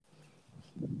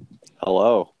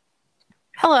Hello.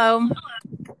 Hello.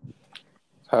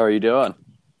 How are you doing?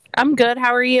 I'm good.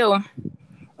 How are you?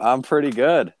 I'm pretty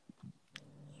good.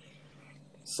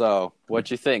 So,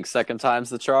 what you think? Second time's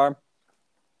the charm?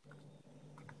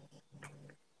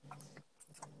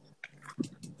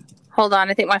 Hold on.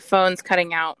 I think my phone's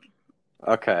cutting out.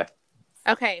 Okay.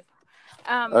 Okay.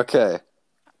 Um. Okay.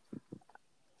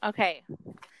 Okay.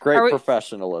 Great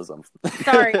professionalism.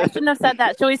 Sorry, I shouldn't have said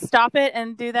that. Shall we stop it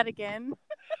and do that again?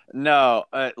 No,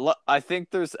 I think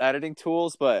there's editing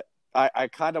tools, but I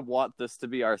kind of want this to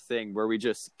be our thing where we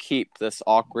just keep this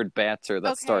awkward banter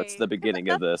that starts the beginning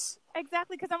of this.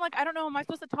 Exactly, because I'm like, I don't know. Am I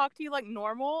supposed to talk to you like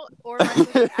normal, or am I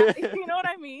supposed to you know what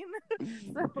I mean?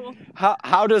 So...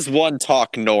 How does one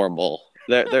talk normal?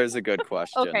 There's a good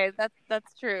question. Okay,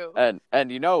 that's true. And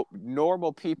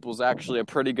normal people's actually a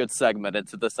pretty good segment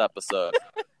into this episode.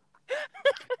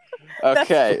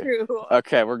 Okay. That's true.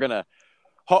 Okay, we're gonna.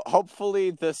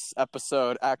 Hopefully, this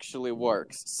episode actually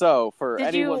works. So, for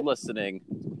anyone listening,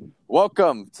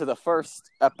 welcome to the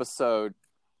first episode,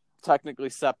 technically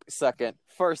second,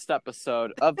 first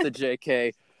episode of the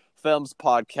JK Films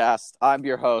Podcast. I'm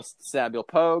your host, Samuel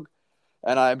Pogue,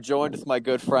 and I'm joined with my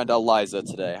good friend, Eliza,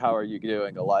 today. How are you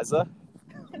doing, Eliza?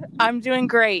 I'm doing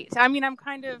great. I mean, I'm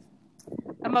kind of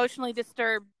emotionally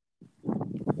disturbed,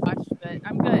 but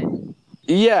I'm good.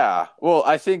 Yeah, well,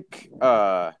 I think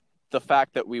the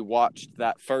fact that we watched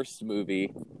that first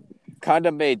movie kind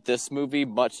of made this movie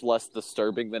much less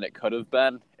disturbing than it could have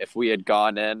been if we had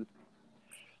gone in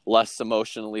less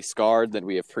emotionally scarred than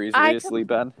we have previously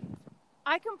been.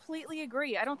 I completely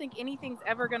agree. I don't think anything's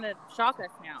ever going to shock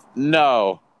us now.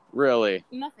 No, really.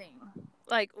 Nothing.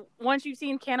 Like, once you've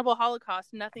seen Cannibal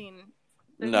Holocaust, nothing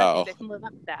that can live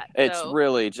up to that. It's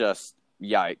really just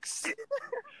yikes.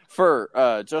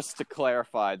 For just to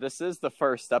clarify, this is the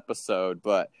first episode,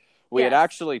 but we had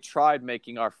actually tried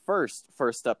making our first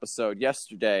episode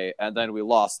yesterday, and then we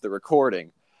lost the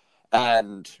recording.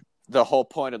 And the whole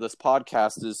point of this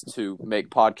podcast is to make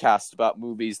podcasts about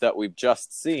movies that we've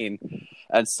just seen.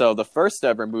 And so the first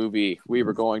ever movie we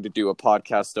were going to do a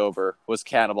podcast over was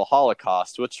Cannibal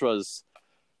Holocaust, which was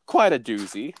quite a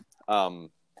doozy.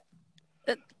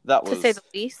 That was, to say the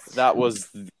least. That was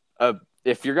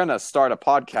if you're gonna start a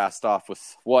podcast off with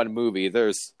one movie,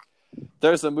 there's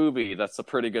a movie that's a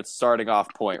pretty good starting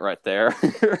off point right there.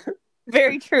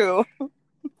 Very true.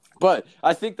 But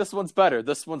I think this one's better.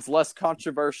 This one's less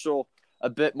controversial,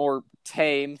 a bit more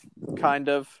tame, kind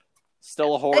of.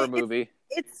 Still a horror movie.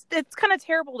 It's kind of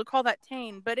terrible to call that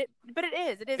tame, but it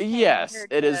is. It is tame. Yes,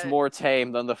 it is more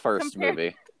tame than the first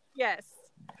movie. Yes.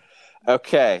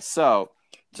 Okay, so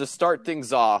to start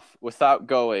things off, without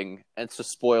going into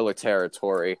spoiler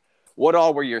territory, what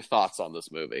all were your thoughts on this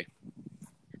movie?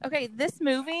 Okay, this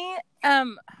movie,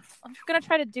 I'm going to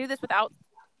try to do this without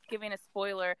giving a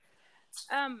spoiler.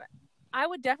 I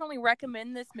would definitely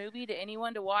recommend this movie to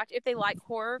anyone to watch if they like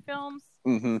horror films.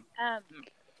 Mm-hmm.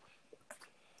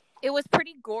 It was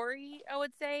pretty gory, I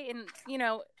would say, and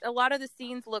a lot of the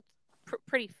scenes looked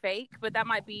pretty fake, but that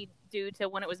might be due to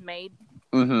when it was made.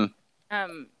 Mm-hmm.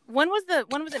 When was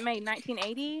it made?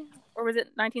 1980 or was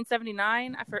it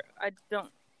 1979? I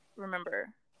don't remember.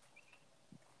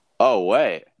 Oh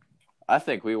wait, I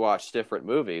think we watched different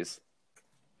movies.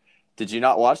 Did you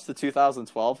not watch the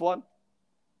 2012 one?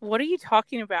 What are you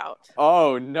talking about?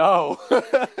 Oh no!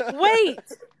 Wait.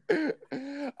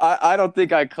 I don't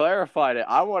think I clarified it.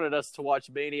 I wanted us to watch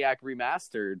Maniac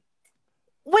Remastered.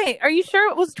 Wait, are you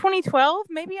sure it was 2012?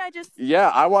 Maybe I just... Yeah,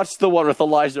 I watched the one with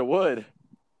Elijah Wood.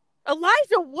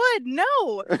 Elijah Wood?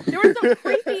 No! There was some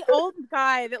creepy old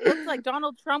guy that looked like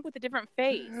Donald Trump with a different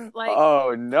face. Like,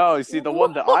 oh no! See, the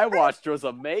one that I watched was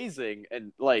amazing,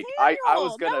 and like I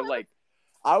was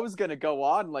gonna go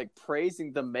on like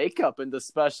praising the makeup and the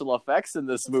special effects in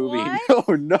this movie. What?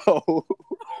 Oh no!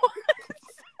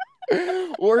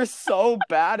 We're so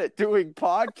bad at doing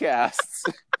podcasts.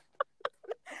 How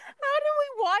did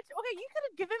we watch? Okay, you could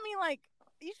have given me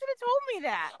you should have told me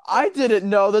that. I didn't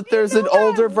know that there's an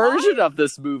older version of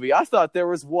this movie. I thought there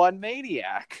was one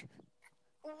Maniac.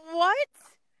 What?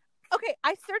 Okay,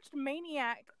 I searched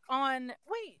Maniac on...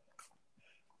 Wait.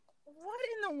 What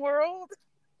in the world?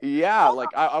 Yeah,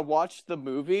 I watched the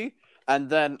movie, and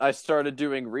then I started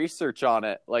doing research on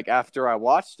it, after I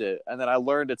watched it, and then I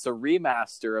learned it's a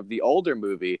remaster of the older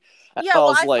movie. Yeah,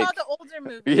 I saw the older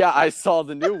movie. Yeah, I saw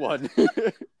the new one.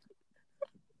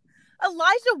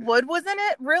 Elijah Wood was in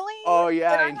it? Really? Oh,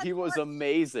 yeah, and he was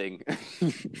amazing.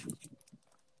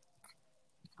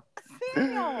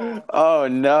 Samuel. Oh,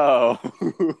 no.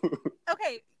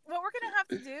 Okay, what we're going to have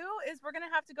to do is we're going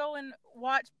to have to go and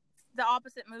watch the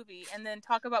opposite movie and then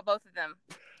talk about both of them.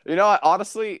 You know what?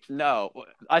 Honestly, no.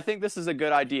 I think this is a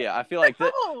good idea. I feel like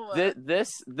No.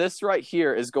 this right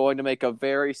here is going to make a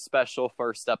very special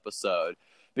first episode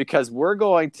because we're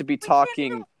going to be We can't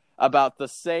even. talking about the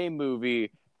same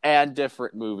movie and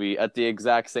different movie at the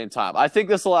exact same time. I think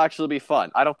this will actually be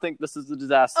fun. I don't think this is a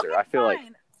disaster. Okay, I feel like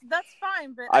fine. That's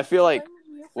fine, but I feel like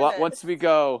blaming you for once this. we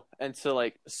go into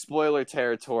like spoiler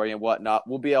territory and whatnot,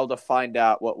 we'll be able to find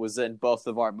out what was in both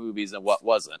of our movies and what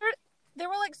wasn't. There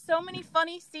were like so many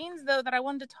funny scenes though that I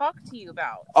wanted to talk to you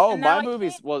about. Oh, And now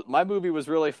my movie was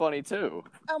really funny too.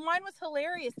 Oh, mine was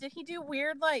hilarious. Did he do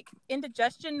weird like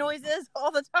indigestion noises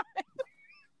all the time?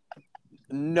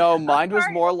 No, mine was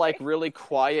sorry. more like really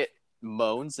quiet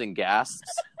moans and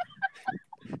gasps.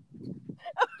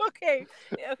 Okay,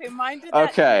 mine did that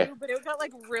Okay. too, but it got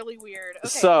like really weird. Okay,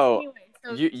 So,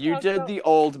 anyway, you did the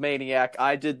old Maniac,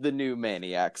 I did the new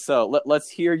Maniac. So let's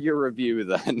hear your review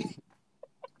then.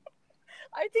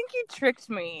 I think you tricked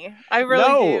me. I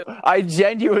really do. I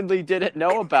genuinely didn't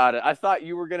know about it. I thought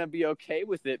you were going to be okay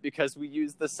with it because we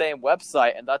used the same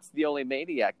website and that's the only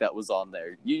Maniac that was on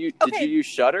there. Did you use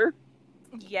Shudder?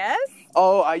 Yes.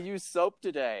 Oh, I used Soap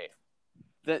today.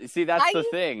 See, that's the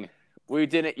thing. We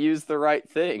didn't use the right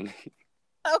thing.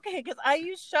 Okay, because I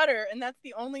used Shudder and that's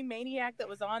the only Maniac that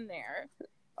was on there.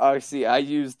 Oh, see, I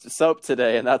used Soap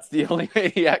today and that's the only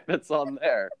Maniac that's on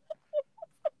there.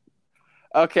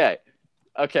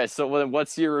 Okay, so then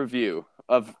what's your review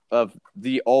of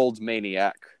the old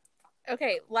Maniac?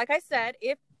 Okay, like I said,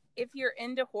 if you're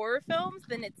into horror films,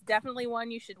 then it's definitely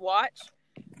one you should watch.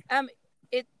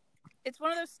 It's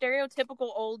one of those stereotypical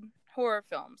old horror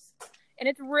films. And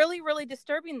it's really, really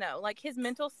disturbing though. Like his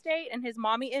mental state and his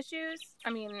mommy issues. I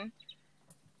mean,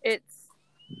 it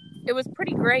was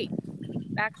pretty great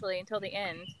actually until the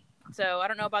end. So I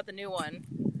don't know about the new one.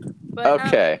 But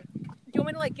okay. Do you want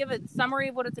me to like give a summary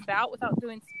of what it's about without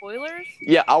doing spoilers?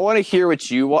 Yeah, I want to hear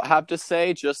what you have to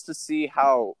say just to see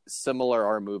how similar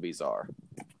our movies are.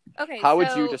 Okay. How would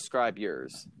you describe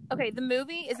yours? Okay, the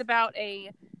movie is about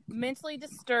a mentally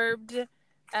disturbed,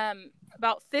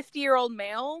 about 50-year-old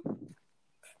male,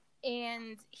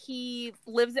 and he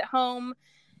lives at home.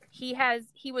 He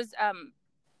was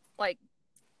like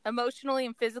emotionally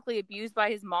and physically abused by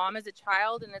his mom as a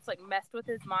child, and it's like messed with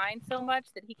his mind so much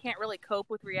that he can't really cope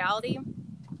with reality.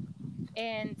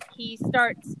 And he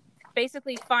starts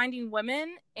basically finding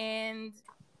women and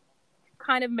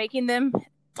kind of making them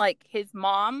like his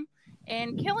mom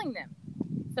and killing them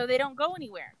so they don't go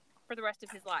anywhere for the rest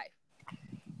of his life.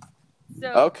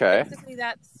 So basically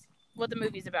that's what the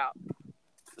movie's about.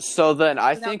 So then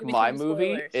I think my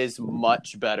movie is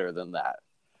much better than that.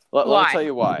 Let me tell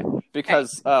you why.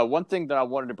 Because one thing that I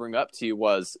wanted to bring up to you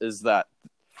is that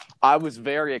I was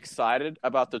very excited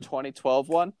about the 2012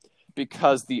 one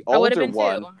because the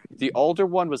older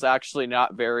one was actually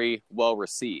not very well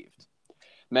received.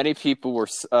 Many people were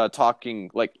talking,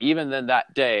 like even then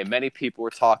that day, many people were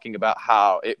talking about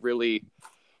how it really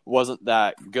wasn't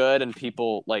that good and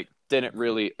people like didn't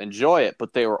really enjoy it,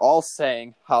 but they were all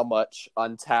saying how much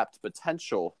untapped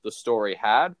potential the story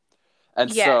had.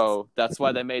 And so that's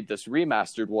why they made this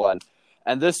remastered one.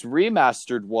 And this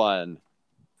remastered one,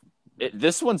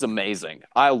 this one's amazing.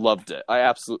 I loved it. I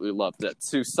absolutely loved it.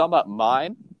 To sum up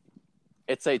mine,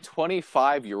 it's a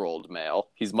 25-year-old male.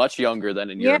 He's much younger than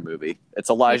in your movie. It's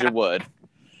Elijah Wood.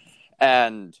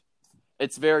 And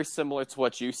it's very similar to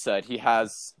what you said. He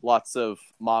has lots of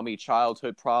mommy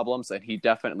childhood problems, and he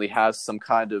definitely has some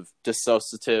kind of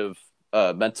dissociative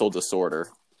mental disorder.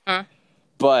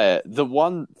 But the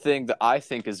one thing that I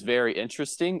think is very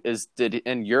interesting is,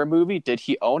 in your movie, did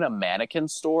he own a mannequin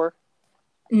store?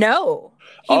 No.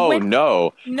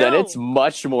 No. Then it's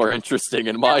much more interesting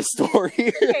in my story.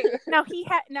 Okay. Now he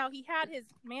had his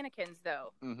mannequins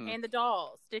though, and the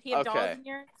dolls. Did he have dolls in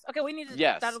yours? Okay, we need to.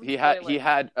 Yes, he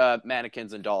had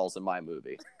mannequins and dolls in my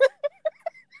movie.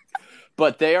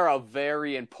 But they are a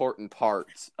very important part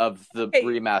of the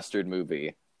remastered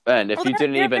movie. And if you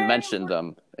didn't even mention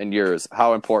them in yours,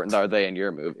 how important are they in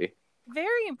your movie?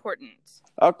 Very important.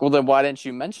 Oh, well, then why didn't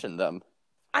you mention them?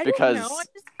 I don't know.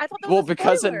 I thought that was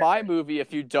because in my movie,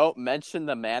 if you don't mention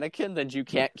the mannequin, then you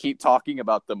can't keep talking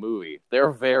about the movie.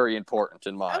 They're very important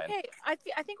in mine. Okay, I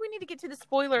think we need to get to the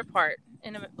spoiler part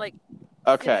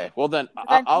Okay, well then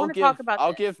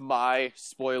I'll give my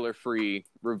spoiler-free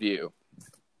review.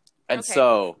 And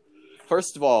so,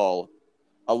 first of all,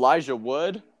 Elijah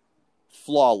Wood,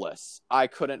 flawless. I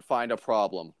couldn't find a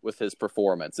problem with his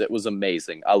performance. It was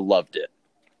amazing. I loved it.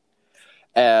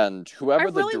 And whoever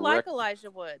the director, like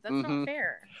Elijah Wood. That's not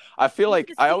fair. I feel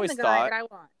like I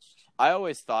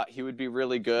always thought he would be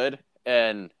really good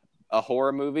in a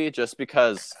horror movie, just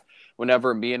because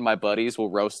whenever me and my buddies will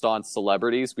roast on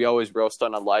celebrities, we always roast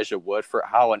on Elijah Wood for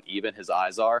how uneven his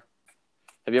eyes are.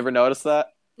 Have you ever noticed that?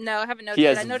 No, I haven't noticed. He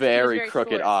has I noticed very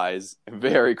crooked short. eyes.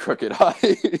 Very crooked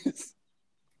eyes.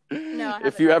 No, I haven't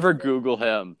if you ever noticed it. Google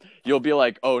him, you'll be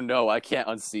like, "Oh no, I can't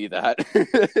unsee that."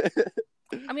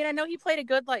 I mean, I know he played a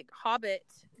good like Hobbit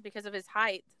because of his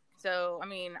height. So, I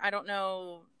mean, I don't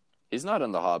know. He's not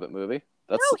in the Hobbit movie.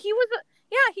 No, he was.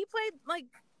 He played like.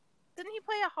 Didn't he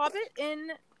play a Hobbit in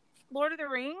Lord of the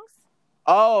Rings?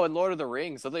 Oh, in Lord of the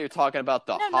Rings. I thought you were talking about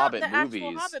the Hobbit not the movies.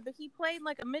 actual Hobbit, but he played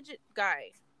like a midget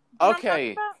guy.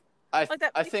 Okay. I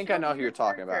think I know who you're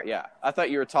talking about. Yeah. I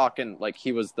thought you were talking like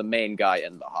he was the main guy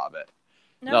in The Hobbit.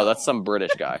 No, that's some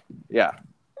British guy. Yeah.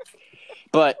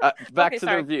 But back to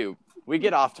the review. We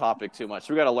get off topic too much.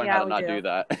 We got to learn how to not do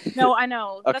that. No, I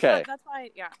know. Okay. That's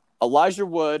why, yeah. Elijah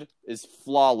Wood is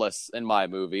flawless in my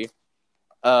movie.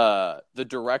 The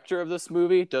director of this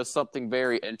movie does something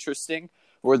very interesting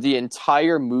where the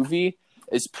entire movie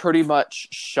is pretty much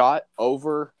shot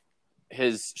over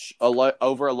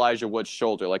Elijah Wood's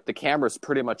shoulder. Like the camera's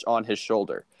pretty much on his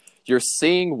shoulder. You're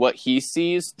seeing what he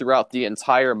sees throughout the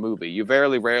entire movie. You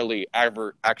very rarely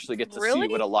ever actually get to see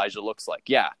what Elijah looks like.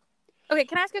 Yeah. Okay,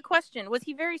 can I ask a question? Was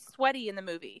he very sweaty in the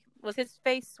movie? Was his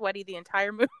face sweaty the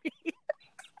entire movie?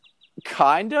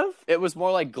 Kind of. It was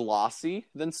more like glossy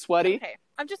than sweaty. Okay.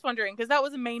 I'm just wondering because that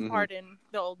was a main part in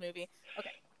the old movie. Okay.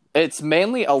 It's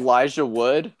mainly Elijah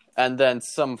Wood and then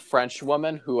some French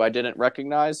woman who I didn't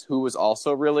recognize who was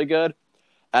also really good.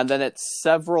 And then it's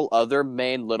several other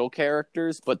main little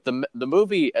characters. But the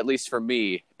movie, at least for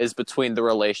me, is between the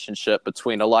relationship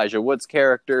between Elijah Wood's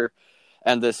character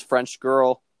and this French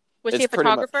girl. Was she a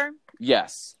photographer?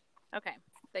 Yes. Okay.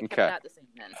 They kept that the same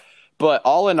then. But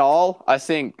all in all, I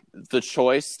think the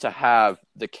choice to have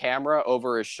the camera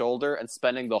over his shoulder and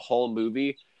spending the whole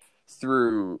movie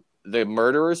through the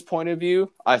murderer's point of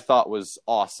view, I thought was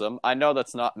awesome. I know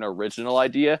that's not an original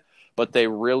idea, but they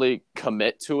really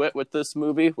commit to it with this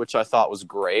movie, which I thought was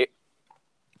great.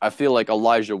 I feel like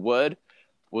Elijah Wood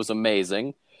was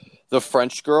amazing. The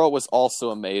French girl was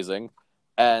also amazing.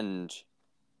 And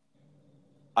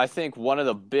I think one of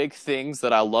the big things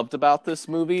that I loved about this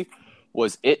movie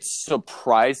was it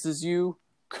surprises you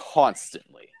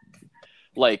constantly.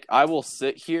 Like, I will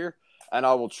sit here and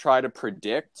I will try to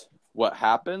predict what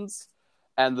happens.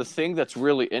 And the thing that's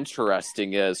really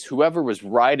interesting is whoever was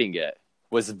writing it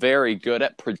was very good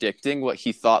at predicting what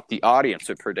he thought the audience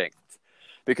would predict.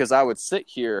 Because I would sit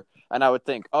here and I would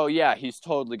think, oh yeah, he's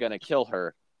totally going to kill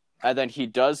her. And then he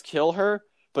does kill her.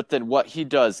 But then what he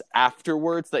does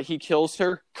afterwards that he kills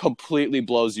her completely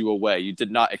blows you away. You did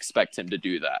not expect him to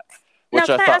do that, which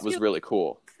I thought was really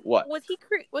cool. What? Was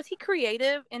he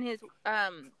creative in his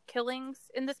killings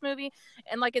in this movie?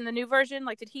 And like in the new version,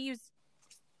 like did he use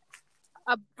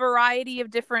a variety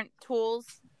of different tools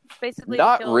basically?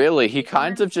 Not really. He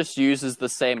kind of just uses the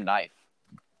same knife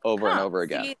over and over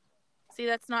again. See,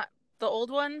 that's not the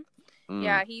old one?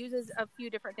 Yeah, he uses a few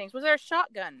different things. Was there a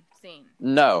shotgun scene?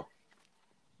 No.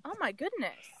 Oh my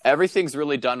goodness. Everything's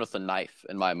really done with a knife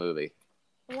in my movie.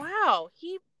 Wow.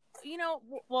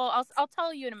 I'll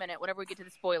tell you in a minute whenever we get to the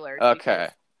spoilers. Okay.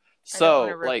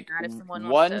 So, like,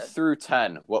 1 through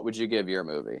 10, what would you give your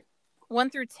movie? 1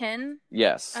 through 10?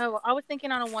 Yes. Oh, I was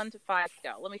thinking on a 1 to 5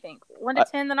 scale. Let me think. 1 to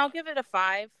 10, then I'll give it a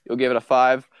 5. You'll give it a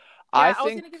 5? Yeah, I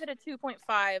was going to give it a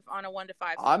 2.5 on a 1 to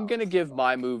 5 scale. I'm going to give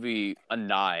my movie a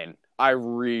 9. I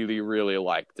really, really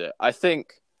liked it. I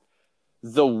think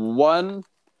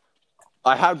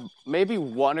I had maybe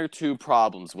 1 or 2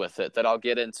 problems with it that I'll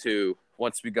get into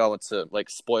once we go into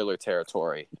like spoiler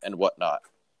territory and whatnot.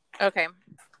 Okay.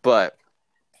 But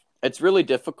it's really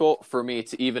difficult for me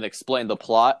to even explain the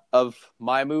plot of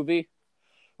my movie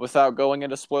without going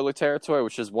into spoiler territory,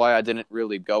 which is why I didn't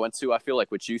really go into. I feel like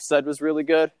what you said was really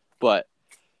good, but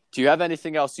do you have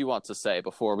anything else you want to say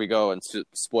before we go into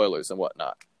spoilers and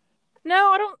whatnot?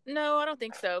 No, I don't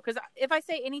think so. Because if I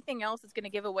say anything else, it's going to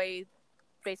give away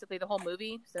basically the whole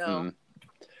movie. So,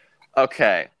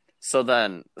 Okay. So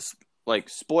then, like,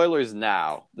 spoilers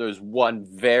now. There's one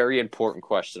very important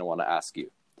question I want to ask you.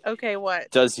 Okay,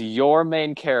 what? Does your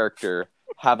main character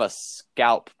have a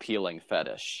scalp peeling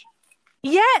fetish?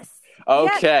 Yes.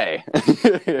 Okay.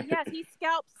 Yes, he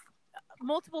scalps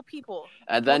multiple people.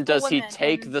 And then does he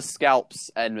take the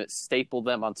scalps and staple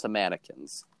them onto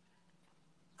mannequins?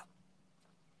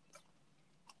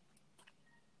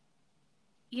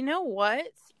 You know what?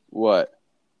 What?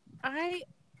 I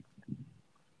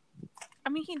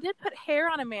mean, he did put hair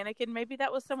on a mannequin. Maybe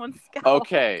that was someone's scalp.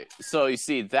 Okay, so you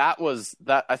see,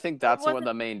 I think that's one of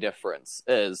the main difference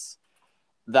is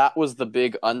that was the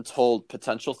big untold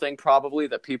potential thing probably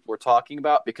that people were talking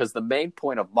about, because the main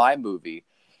point of my movie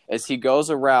is he goes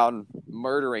around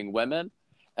murdering women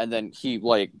and then he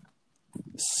like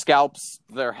scalps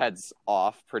their heads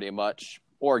off pretty much,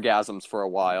 orgasms for a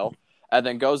while, and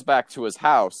then goes back to his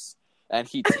house and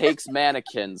he takes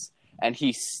mannequins and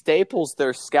he staples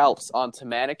their scalps onto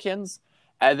mannequins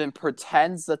and then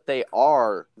pretends that they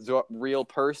are the real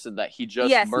person that he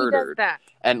just murdered. He does that.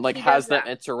 And like has them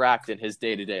interact in his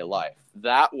day-to-day life.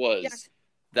 That was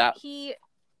that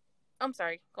I'm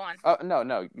sorry, go on. Oh,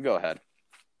 no, go ahead.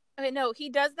 Okay, no, he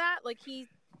does that. Like, he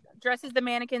dresses the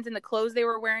mannequins in the clothes they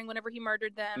were wearing whenever he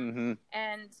murdered them. Mm-hmm.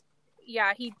 And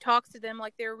yeah, he talks to them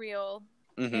like they're real.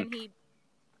 Mm-hmm. And he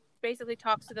basically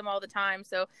talks to them all the time.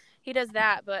 So he does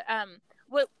that. But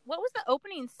what was the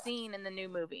opening scene in the new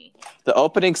movie? The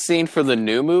opening scene for the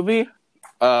new movie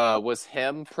was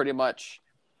him pretty much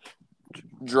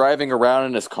driving around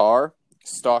in his car,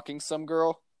 stalking some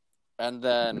girl, and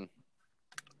then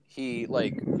he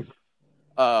like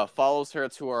follows her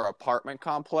to her apartment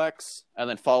complex and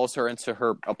then follows her into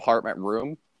her apartment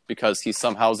room because he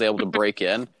somehow is able to break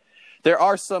in. There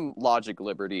are some logic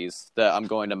liberties that I'm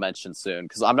going to mention soon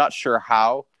because I'm not sure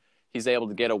how he's able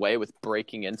to get away with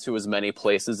breaking into as many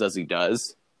places as he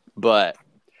does. But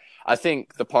I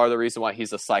think the part of the reason why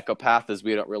he's a psychopath is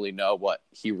we don't really know what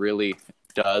he really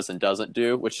does and doesn't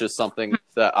do, which is something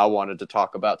that I wanted to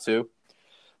talk about too.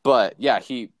 But yeah,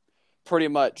 he pretty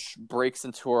much breaks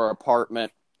into her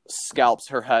apartment, scalps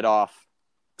her head off,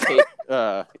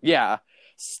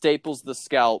 staples the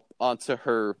scalp onto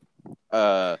her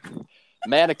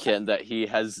mannequin that he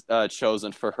has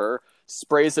chosen for her,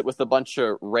 sprays it with a bunch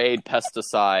of Raid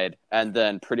pesticide, and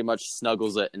then pretty much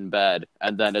snuggles it in bed,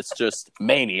 and then it's just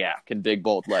maniac in big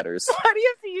bold letters. Why do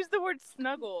you have to use the word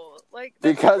snuggle?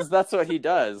 Because that's what he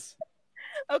does.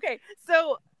 Okay,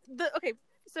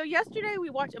 so yesterday we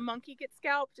watched a monkey get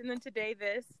scalped, and then today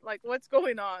this. Like, what's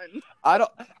going on?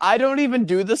 I don't even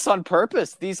do this on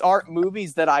purpose. These aren't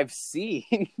movies that I've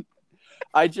seen.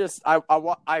 I've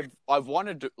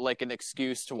wanted to, like, an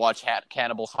excuse to watch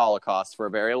Cannibal's Holocaust for a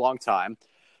very long time.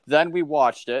 Then we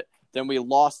watched it. Then we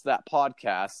lost that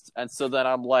podcast, and so then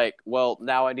I'm like, well,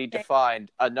 now I need to find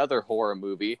another horror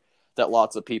movie that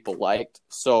lots of people liked.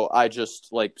 So I just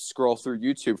like scroll through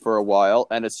YouTube for a while,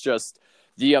 and it's just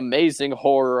The Amazing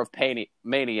Horror of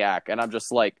Maniac, and I'm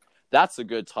just like, that's a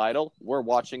good title. We're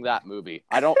watching that movie.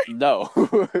 I don't know.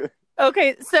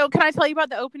 Okay, so can I tell you about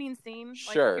the opening scene?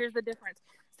 Sure. Here's the difference.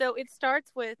 So it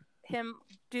starts with him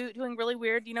doing really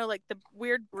weird, the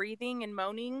weird breathing and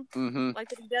moaning. Mm-hmm.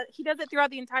 Like he does it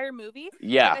throughout the entire movie.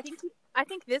 Yeah. Like, I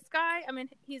think this guy, I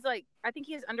think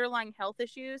he has underlying health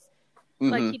issues.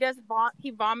 Mm-hmm. Like he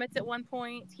vomits at one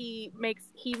point. He makes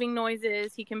heaving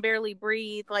noises. He can barely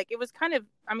breathe. Like, it was kind of,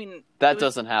 that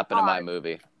doesn't happen in my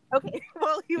movie. Okay,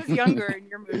 well, he was younger in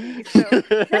your movie. So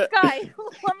this guy,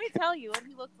 let me tell you what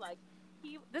he looks like.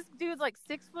 This dude's like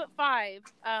 6'5".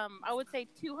 I would say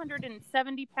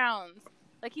 270 pounds.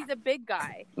 Like, he's a big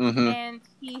guy, mm-hmm. and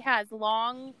he has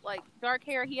long, like, dark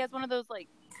hair. He has one of those like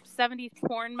 70s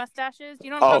porn mustaches. Do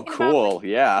you know what I'm talking about? Oh, cool!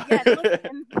 Yeah.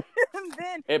 And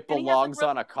then it belongs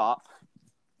on a cop.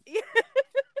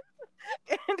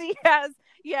 And he has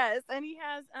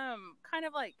kind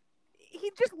of like,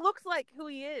 he just looks like who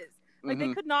he is. Like, mm-hmm.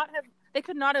 They could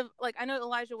not have, like, I know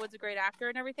Elijah Wood's a great actor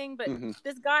and everything, but mm-hmm.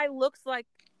 this guy looks like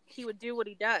he would do what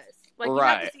he does. Like,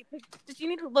 right. You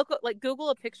need to Google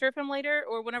a picture of him later,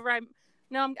 or whenever I think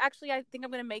I'm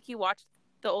going to make you watch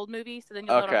the old movie, so then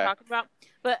you'll know what I'm talking about.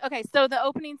 But, okay, so the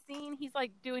opening scene, he's,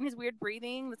 like, doing his weird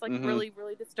breathing that's, like, mm-hmm. really,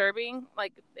 really disturbing.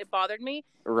 Like, it bothered me.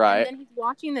 Right. And then he's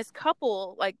watching this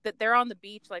couple, like, that they're on the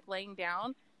beach, like, laying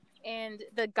down, and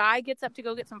the guy gets up to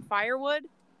go get some firewood,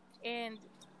 and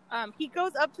he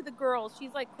goes up to the girl.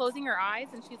 She's, like, closing her eyes,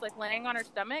 and she's, like, laying on her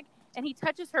stomach, and he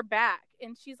touches her back,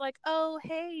 and she's like, oh,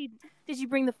 hey, did you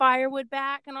bring the firewood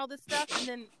back, and all this stuff, and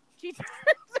then she turns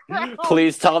around.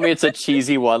 Please tell me it's a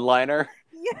cheesy one-liner.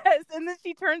 Yes, and then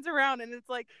she turns around, and it's,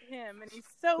 like, him, and he's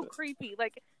so creepy.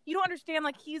 Like, you don't understand,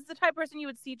 like, he's the type of person you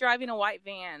would see driving a white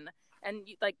van, and,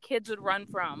 like, kids would run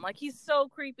from. Like, he's so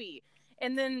creepy.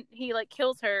 And then he, like,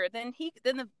 kills her. Then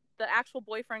the actual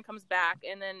boyfriend comes back,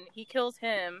 and then he kills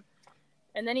him,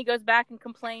 and then he goes back and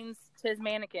complains to his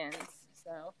mannequins.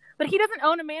 So, but he doesn't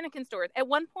own a mannequin store. At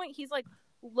one point, he's, like,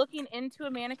 looking into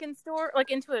a mannequin store, like,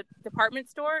 into a department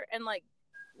store, and, like,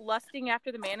 lusting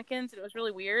after the mannequins, and it was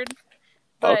really weird.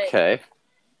 But okay.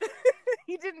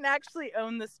 He didn't actually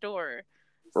own the store.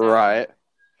 So. Right.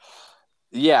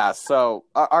 Yeah, so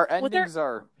our endings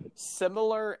are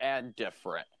similar and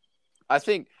different. I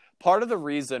think part of the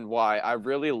reason why I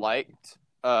really liked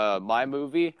my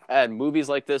movie and movies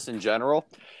like this in general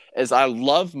is I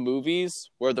love movies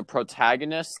where the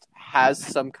protagonist has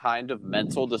some kind of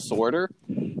mental disorder,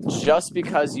 just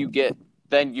because you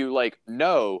like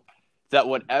know that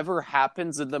whatever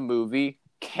happens in the movie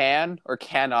can or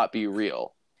cannot be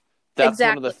real. That's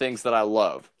one of the things that I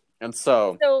love. And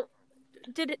so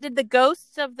did the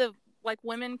ghosts of the like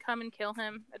women come and kill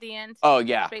him at the end? Oh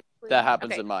yeah, that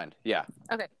happens in mine. Yeah.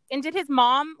 Okay. And did his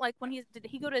mom did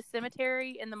he go to a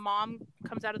cemetery and the mom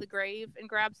comes out of the grave and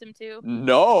grabs him too?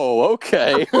 No.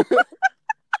 Okay.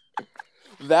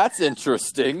 That's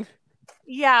interesting.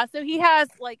 Yeah. So he has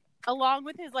like, along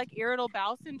with his like irritable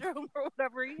bowel syndrome or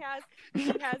whatever he has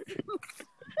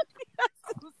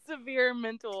some severe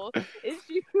mental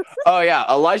issues. Oh yeah,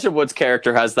 Elijah Wood's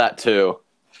character has that too.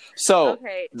 So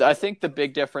I think the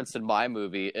big difference in my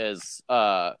movie is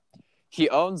he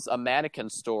owns a mannequin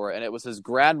store, and it was his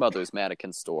grandmother's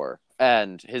mannequin store,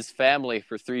 and his family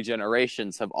for 3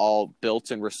 generations have all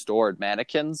built and restored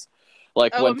mannequins.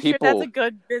 Like when people, sure that's a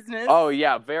good business. Oh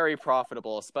yeah, very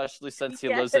profitable, especially since he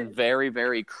lives in very,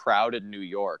 very crowded New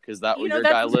York. Is that where your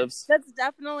guy lives? That's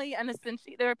definitely an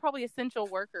essential. They're probably essential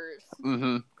workers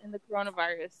in the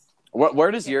coronavirus.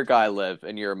 Where does your guy live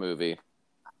in your movie?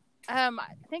 I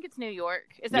think it's New York.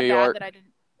 Is that bad that I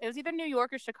didn't? It was either New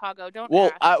York or Chicago.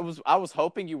 Well, ask. I was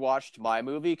hoping you watched my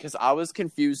movie because I was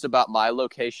confused about my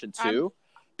location too.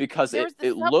 Because it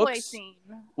looks scene.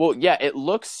 Well, yeah, it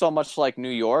looks so much like New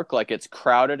York. Like it's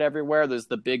crowded everywhere. There's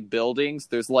the big buildings.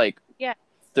 There's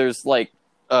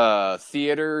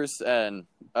theaters and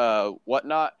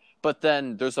whatnot. But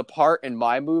then there's a part in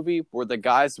my movie where the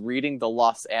guy's reading the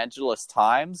Los Angeles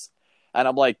Times, and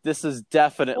I'm like, this is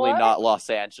definitely not Los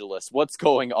Angeles. What's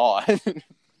going on?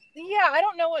 Yeah, I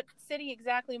don't know what city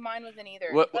exactly mine was in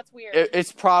either. That's weird.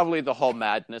 It's probably the whole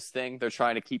madness thing. They're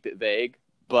trying to keep it vague,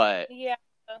 but yeah.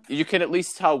 You can at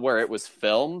least tell where it was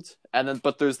filmed,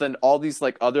 but there's then all these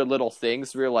like other little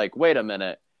things where you're like, wait a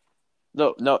minute,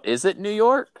 no, is it New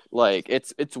York? Like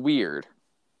it's weird.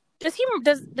 Does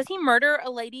he murder a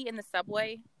lady in the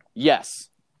subway? Yes.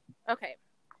 Okay.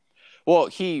 Well,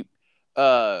 he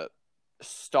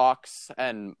stalks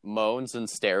and moans and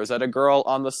stares at a girl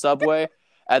on the subway,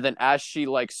 and then as she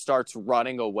like starts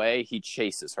running away, he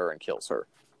chases her and kills her.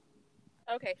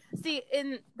 Okay. See,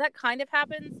 that kind of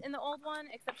happens in the old one,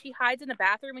 except she hides in the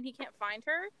bathroom and he can't find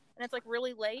her, and it's like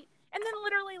really late. And then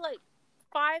literally like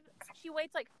she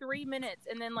waits like 3 minutes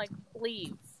and then like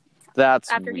leaves.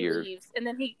 That's after weird. He leaves. And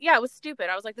then it was stupid.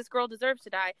 I was like, this girl deserves to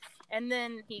die. And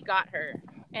then he got her.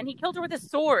 And he killed her with a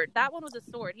sword. That one was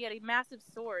a sword. He had a massive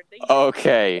sword.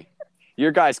 Okay.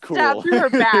 Your guy's cool. Stabbed through her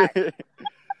back.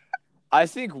 I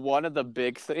think one of the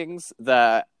big things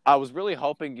that I was really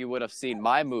hoping you would have seen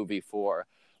my movie for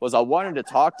was I wanted to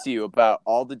talk to you about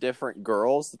all the different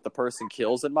girls that the person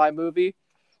kills in my movie,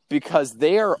 because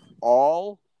they are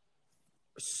all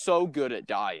so good at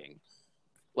dying.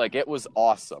 Like, it was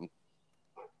awesome.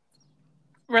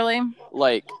 Really?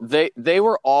 Like, they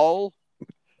were all,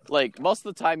 like, most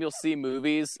of the time you'll see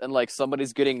movies and, like,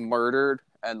 somebody's getting murdered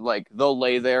and, like, they'll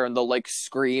lay there and they'll, like,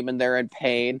 scream and they're in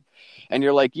pain. And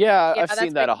you're like, yeah I've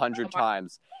seen that 100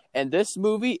 times. And this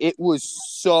movie, it was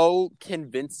so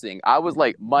convincing. I was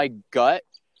like, my gut,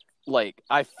 like,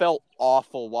 I felt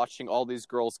awful watching all these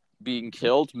girls being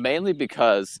killed, mainly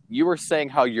because you were saying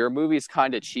how your movie's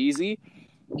kind of cheesy.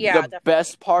 Yeah, the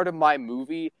best part of my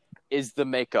movie is the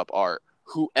makeup art.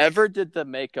 Whoever did the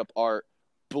makeup art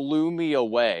blew me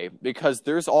away, because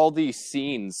there's all these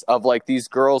scenes of like these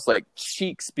girls like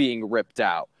cheeks being ripped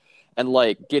out and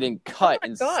like getting cut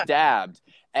and stabbed,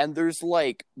 and there's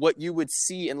like what you would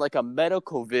see in like a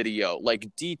medical video, like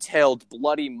detailed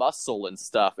bloody muscle and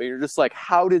stuff, and you're just like,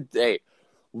 how did they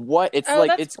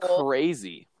it's cool.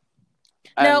 Crazy.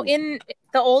 No, in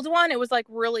the old one, it was like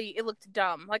it looked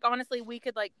dumb. Like, honestly, we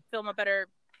could like film a better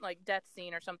like death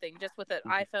scene or something just with an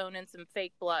iPhone and some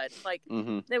fake blood. Like,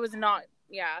 it was not,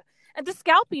 and the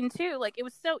scalping too. Like, it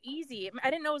was so easy. I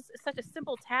didn't know it was such a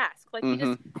simple task. Like,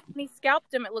 when he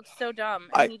scalped him, it looked so dumb,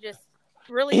 and he just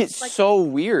really. It's like, so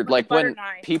weird. Like when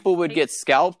people would get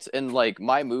scalped in like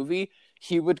my movie,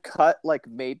 he would cut like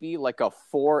maybe like a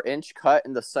 4-inch cut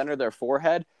in the center of their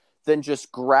forehead, then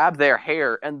just grab their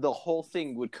hair and the whole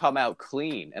thing would come out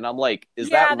clean. And I'm like, is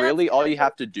that really all you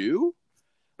have to do?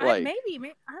 Like,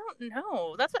 maybe I don't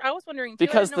know. That's what I was wondering too.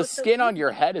 Because the skin on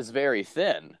your head is very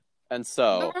thin, and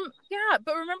so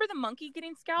but remember the monkey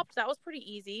getting scalped? That was pretty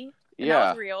easy. That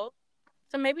was real.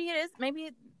 So maybe it is. Maybe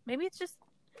it's just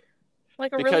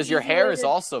like because your hair is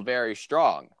also very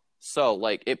strong. So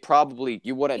like it probably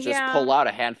you wouldn't just pull out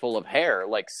a handful of hair.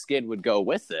 Like skin would go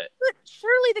with it. But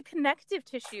surely the connective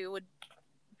tissue would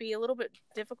be a little bit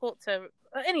difficult to.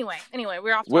 Anyway,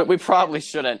 we're off. We probably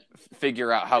shouldn't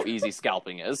figure out how easy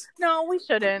scalping is. No, we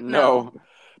shouldn't. No.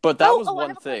 But that was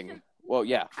one thing. Question. Well,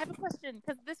 yeah. I have a question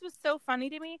because this was so funny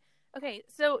to me. Okay,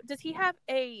 so does he have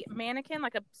a mannequin,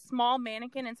 like a small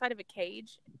mannequin inside of a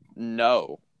cage?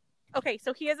 No. Okay,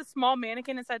 so he has a small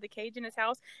mannequin inside the cage in his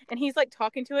house, and he's like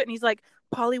talking to it, and he's like,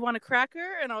 "Polly, want a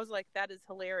cracker?" And I was like, "That is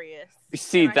hilarious."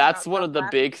 See, that's one of the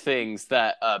big things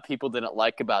that people didn't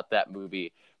like about that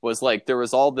movie was like there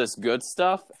was all this good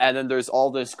stuff, and then there's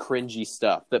all this cringy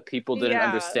stuff that people didn't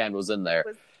understand was in there.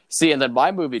 See, and then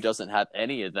my movie doesn't have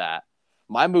any of that.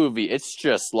 My movie, it's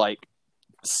just like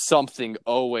something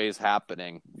always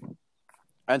happening.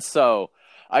 And so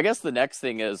I guess the next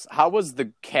thing is, how was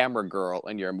the camera girl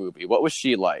in your movie? What was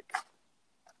she like?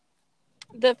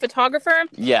 The photographer?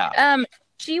 Yeah.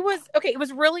 She was, okay, it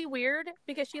was really weird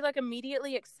because she like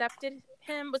immediately accepted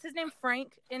him. Was his name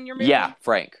Frank in your movie? Yeah,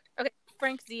 Frank. Okay,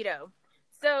 Frank Zito.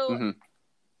 So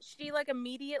she like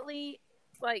immediately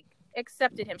like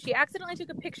accepted him. She accidentally took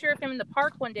a picture of him in the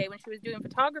park one day when she was doing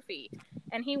photography,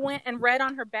 and he went and read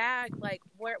on her bag like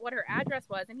what her address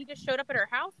was, and he just showed up at her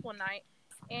house one night,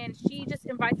 and she just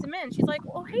invites him in. She's like,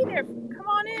 "Oh, hey there, come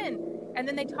on in." And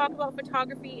then they talk about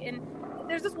photography, and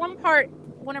there's this one part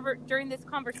whenever during this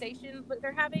conversation that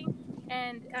they're having,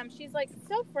 and she's like,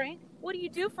 "So Frank, what do you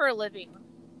do for a living?"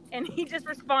 And he just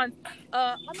responds,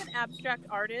 "I'm an abstract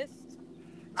artist."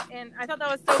 And I thought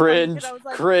that was so cringe. Funny I was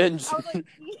like, cringe. I was like,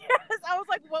 yes. I was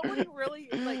like, what would he really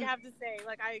like have to say?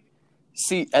 Like,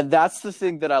 see, and that's the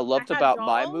thing that I loved about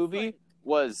my movie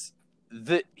was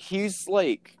that he's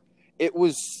like, it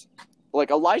was like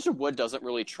Elijah Wood doesn't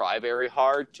really try very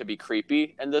hard to be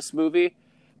creepy in this movie,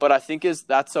 but I think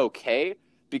that's okay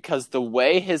because the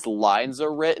way his lines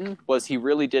are written was he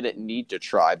really didn't need to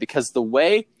try, because the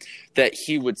way that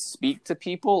he would speak to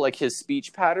people, like his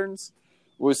speech patterns,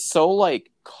 was so like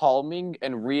calming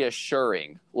and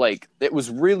reassuring. Like it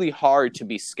was really hard to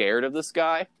be scared of this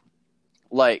guy.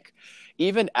 Like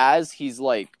even as he's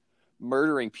like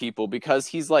murdering people because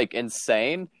he's like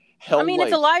insane.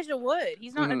 It's Elijah Wood.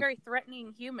 He's not a very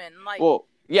threatening human. Like, well,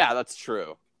 yeah, that's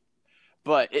true.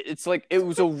 But it's like it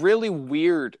was a really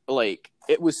weird, like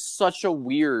it was such a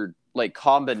weird like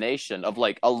combination of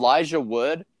like Elijah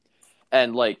Wood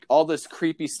and like all this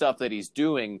creepy stuff that he's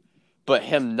doing, but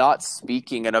him not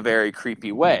speaking in a very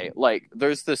creepy way. Like,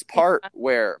 there's this part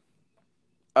where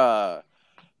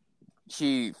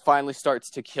he finally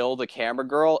starts to kill the camera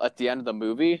girl at the end of the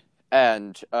movie,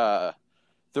 and the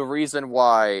reason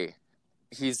why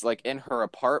he's, like, in her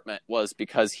apartment was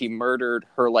because he murdered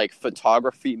her, like,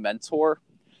 photography mentor,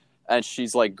 and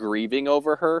she's, like, grieving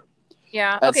over her.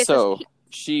 Yeah. And okay, so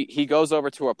he goes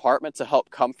over to her apartment to help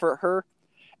comfort her,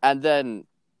 and then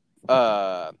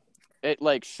it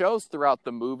like shows throughout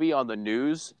the movie on the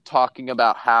news talking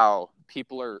about how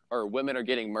people or women are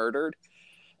getting murdered.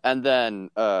 And then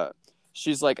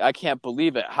she's like, "I can't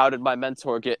believe it. How did my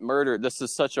mentor get murdered? This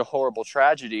is such a horrible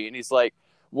tragedy." And he's like,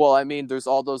 "Well, I mean, there's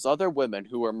all those other women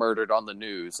who were murdered on the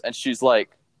news." And she's like,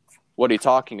 "What are you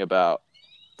talking about?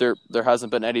 There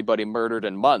hasn't been anybody murdered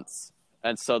in months."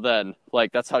 And so then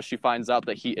like that's how she finds out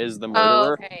that he is the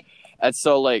murderer. Oh, okay. And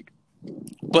so like,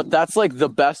 but that's like the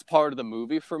best part of the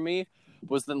movie for me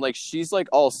was then like she's like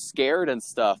all scared and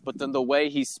stuff, but then the way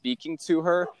he's speaking to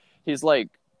her, he's like,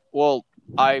 "Well,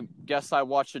 I guess I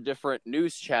watch a different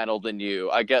news channel than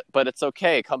you. But it's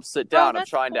okay. Come sit down. I'm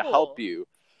trying to help you.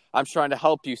 I'm trying to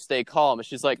help you stay calm." And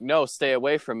she's like, "No, stay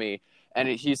away from me." And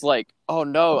he's like, "Oh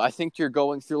no, I think you're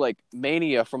going through like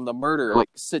mania from the murder. Like,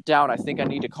 sit down. I think I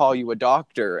need to call you a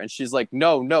doctor." And she's like,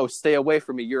 No, stay away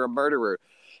from me. You're a murderer."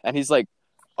 And he's like,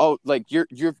 "Oh, like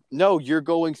you're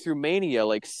going through mania.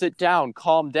 Like, sit down,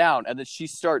 calm down." And then she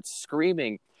starts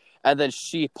screaming, and then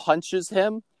she punches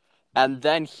him, and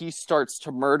then he starts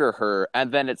to murder her.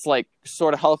 And then it's like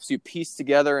sort of helps you piece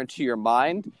together into your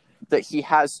mind that he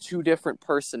has two different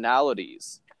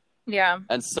personalities. Yeah.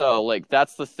 And so like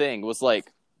that's the thing was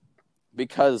like,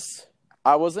 because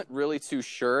I wasn't really too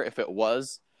sure if it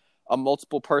was a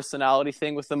multiple personality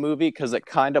thing with the movie, because it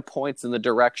kind of points in the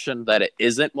direction that it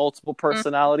isn't multiple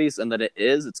personalities and that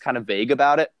it's kind of vague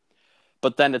about it.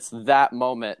 But then it's that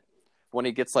moment when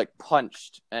he gets like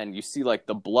punched and you see like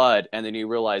the blood, and then you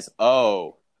realize,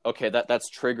 oh, okay, that's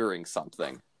triggering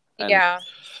something. And, yeah.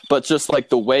 But just like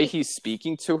the way he's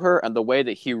speaking to her and the way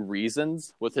that he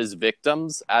reasons with his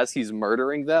victims as he's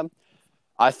murdering them,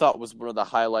 I thought was one of the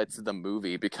highlights of the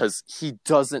movie, because he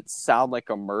doesn't sound like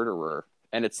a murderer.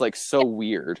 And it's like so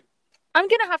weird. I'm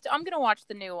gonna watch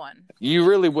the new one. You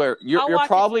really were. You're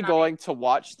probably going to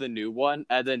watch the new one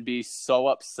and then be so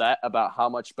upset about how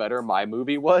much better my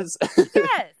movie was. Yes,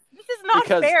 this is not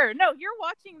fair. No, you're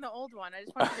watching the old one. I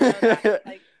just want you to know that.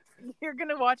 Like, you're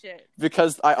gonna watch it.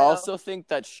 Because I also think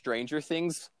that Stranger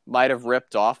Things might have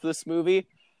ripped off this movie,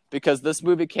 because this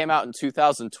movie came out in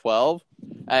 2012,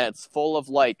 and it's full of,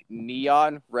 like,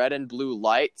 neon red and blue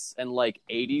lights and, like,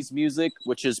 80s music,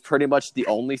 which is pretty much the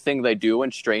only thing they do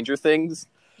in Stranger Things.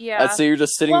 Yeah. And so you're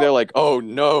just sitting there like, oh,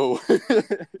 no.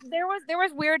 There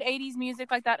was weird 80s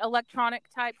music like that, electronic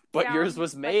type. But sound. yours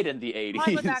was made in the 80s.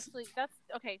 Mine was actually,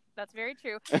 that's very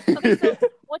true. Okay, so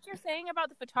what you're saying about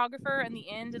the photographer and the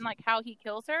end and, like, how he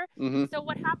kills her. Mm-hmm. So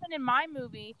what happened in my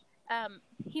movie,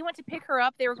 he went to pick her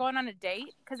up. They were going on a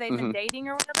date because they've been dating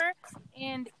or whatever.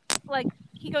 And, like,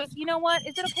 he goes, you know what?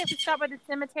 Is it okay if we stop by the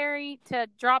cemetery to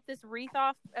drop this wreath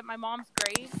off at my mom's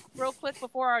grave real quick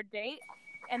before our date?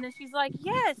 And then she's like,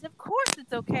 yes, of course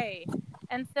it's okay.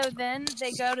 And so then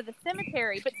they go to the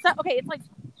cemetery. But, it's like,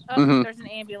 there's an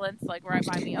ambulance, like, right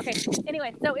by me. Okay,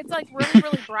 anyway, so it's, like, really,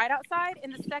 really bright outside.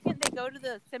 And the second they go to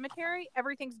the cemetery,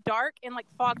 everything's dark and, like,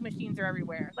 fog machines are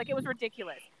everywhere. Like, it was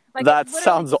ridiculous. Like, that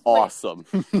sounds awesome.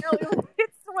 No,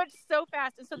 it switched so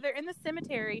fast. And so they're in the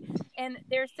cemetery, and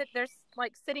they're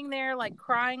like, sitting there, like,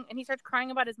 crying. And he starts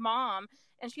crying about his mom.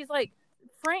 And she's like,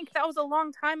 Frank, that was a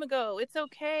long time ago. It's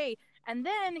okay. And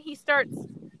then he starts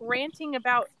ranting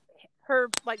about her,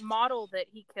 like, model that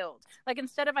he killed. Like,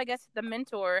 instead of, I guess, the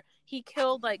mentor, he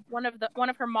killed, like, one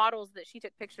of her models that she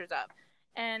took pictures of.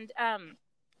 And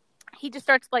he just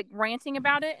starts, like, ranting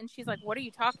about it. And she's like, what are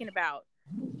you talking about?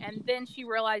 And then she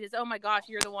realizes, oh my gosh,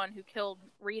 you're the one who killed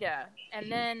Rita.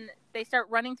 And then they start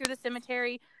running through the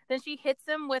cemetery. Then she hits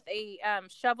him with a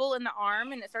shovel in the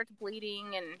arm, and it starts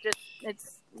bleeding, and just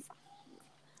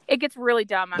it gets really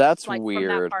dumb. That's like,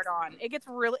 weird. From that part on, it gets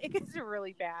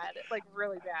really bad, like,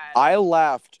 really bad. I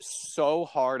laughed so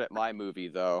hard at my movie,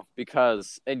 though,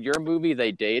 because in your movie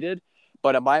they dated,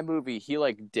 but in my movie he,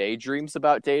 like, daydreams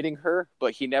about dating her,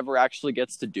 but he never actually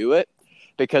gets to do it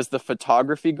because the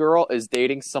photography girl is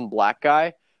dating some black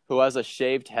guy who has a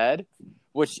shaved head,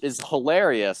 which is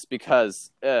hilarious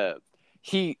because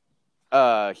he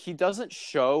doesn't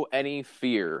show any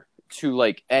fear to,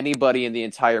 like, anybody in the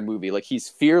entire movie. Like, he's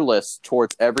fearless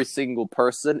towards every single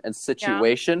person and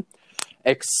situation,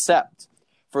 except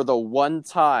for the one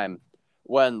time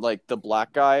when, like, the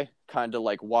black guy kind of,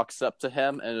 like, walks up to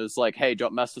him and is like, hey,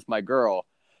 don't mess with my girl.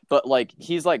 But, like,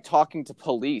 he's, like, talking to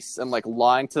police and, like,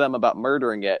 lying to them about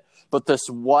murdering it. But this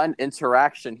one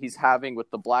interaction he's having with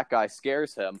the black guy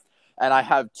scares him. And I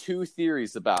have two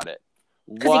theories about it.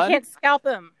 Because he can't scalp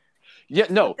him. Yeah,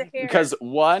 no, because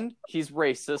one, he's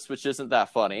racist, which isn't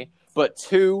that funny. But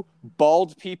two,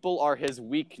 bald people are his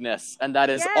weakness, and that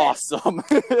is awesome.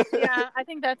 Yeah, I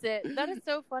think that's it. That is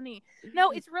so funny.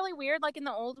 No, it's really weird. Like, in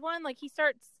the old one, like, he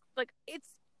starts, like, it's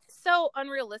so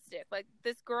unrealistic. Like,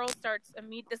 this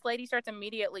lady starts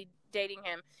immediately dating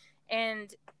him,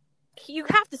 and you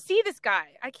have to see this guy.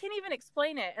 I can't even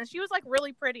explain it. And she was, like,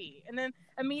 really pretty. And then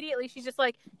immediately she's just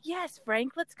like, yes,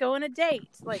 Frank, let's go on a date.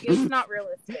 Like, it's not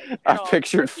realistic at all. I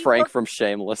pictured Frank from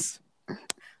Shameless.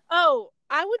 Oh,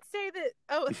 I would say that.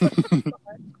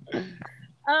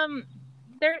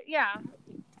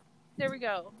 There we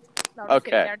go. No,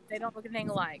 okay. They don't look anything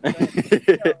alike.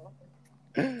 But,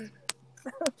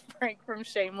 Frank from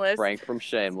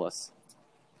Shameless.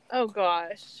 Oh,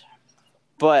 gosh.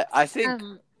 But I think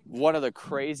one of the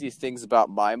craziest things about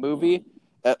my movie,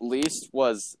 at least,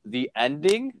 was the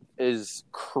ending is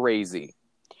crazy.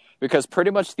 Because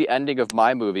pretty much the ending of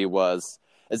my movie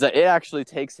is that it actually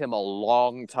takes him a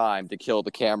long time to kill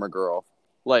the camera girl.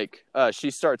 Like,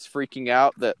 she starts freaking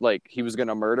out that, like, he was going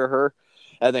to murder her,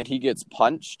 and then he gets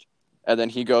punched, and then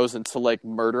he goes into, like,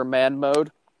 murder man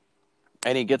mode,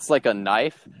 and he gets, like, a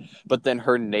knife, but then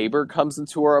her neighbor comes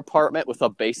into her apartment with a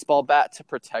baseball bat to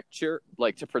protect her,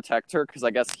 because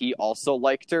I guess he also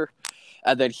liked her,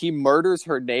 and then he murders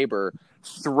her neighbor,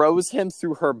 throws him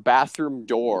through her bathroom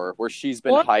door where she's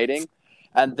been hiding,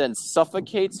 and then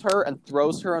suffocates her and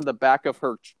throws her on the back of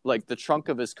her, like, the trunk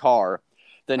of his car,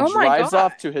 then drives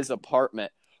off to his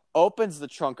apartment, opens the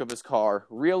trunk of his car,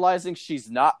 realizing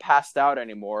she's not passed out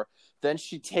anymore. Then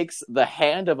she takes the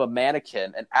hand of a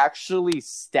mannequin and actually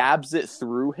stabs it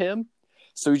through him.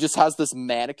 So he just has this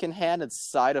mannequin hand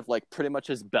inside of, like, pretty much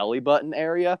his belly button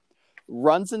area,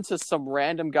 runs into some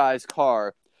random guy's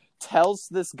car, tells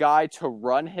this guy to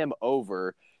run him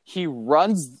over. He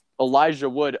runs Elijah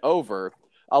Wood over.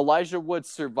 Elijah Wood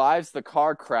survives the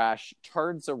car crash,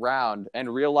 turns around,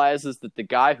 and realizes that the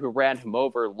guy who ran him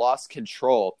over lost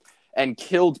control and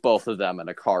killed both of them in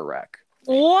a car wreck.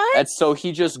 What? And so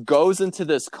he just goes into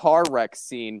this car wreck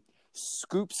scene,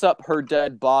 scoops up her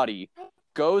dead body,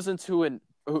 goes into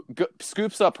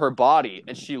scoops up her body,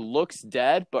 and she looks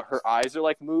dead, but her eyes are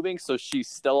like moving, so she's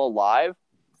still alive.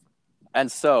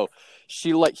 And so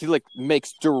he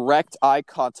makes direct eye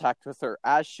contact with her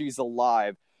as she's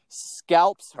alive,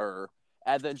 scalps her,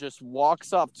 and then just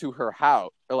walks up to her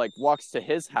house, or like walks to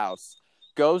his house,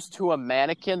 goes to a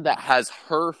mannequin that has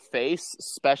her face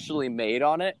specially made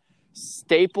on it,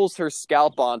 staples her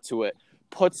scalp onto it,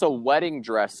 puts a wedding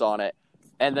dress on it,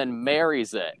 and then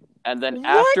marries it. And then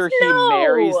after he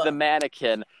marries the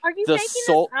mannequin, Are you the making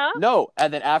soul this up? no,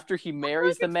 and then after he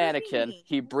marries the mannequin,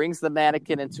 he brings the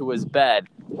mannequin into his bed,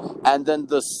 and then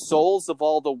the souls of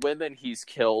all the women he's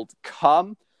killed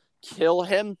come, kill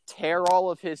him, tear all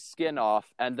of his skin off,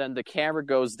 and then the camera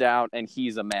goes down and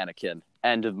he's a mannequin.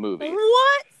 End of movie.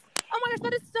 What? Oh my gosh,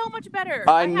 that is so much better.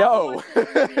 I know.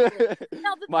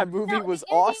 My The movie was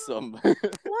ending, awesome. What? No,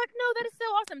 that is so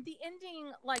awesome. The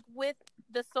ending, like with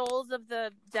the souls of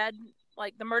the dead,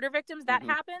 like the murder victims, that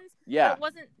happens. Yeah.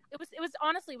 But it was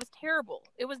honestly, it was terrible.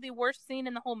 It was the worst scene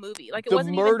in the whole movie. Like it the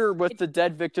wasn't murder even, with the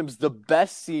dead victims, the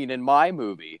best scene in my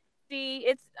movie.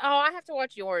 I have to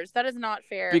watch yours. That is not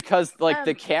fair. Because like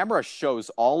the camera shows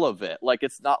all of it. Like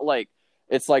it's not like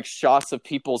it's like shots of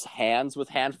people's hands with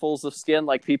handfuls of skin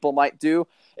like people might do.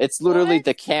 It's literally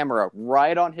the camera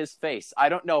right on his face. I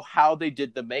don't know how they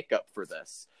did the makeup for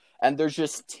this. And they're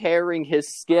just tearing his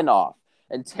skin off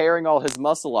and tearing all his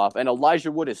muscle off. And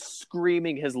Elijah Wood is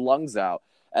screaming his lungs out.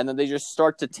 And then they just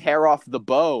start to tear off the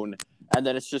bone. And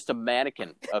then it's just a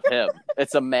mannequin of him.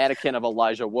 It's a mannequin of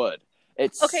Elijah Wood.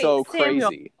 It's so Samuel.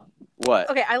 crazy. What?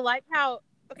 Okay, I like how...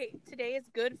 Okay, today is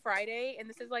Good Friday, and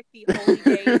this is like the holy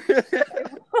day.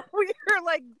 We're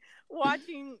like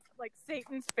watching like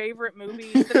Satan's favorite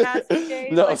movies the past few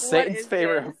days. No, like, Satan's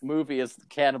favorite movie is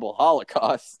Cannibal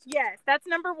Holocaust. Yes, that's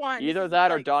number one. Either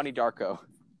that or Donnie Darko.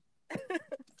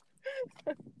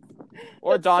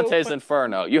 Or Dante's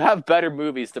Inferno. You have better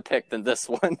movies to pick than this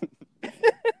one.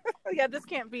 Yeah, this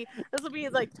will be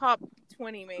like top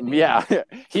 20 maybe. Yeah,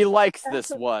 he likes this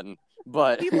one,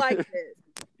 but... He likes it.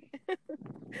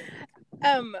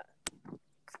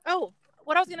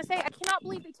 What I was gonna say, I cannot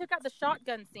believe they took out the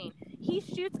shotgun scene. He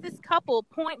shoots this couple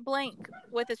point blank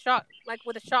with a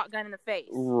shotgun in the face.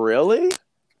 Really?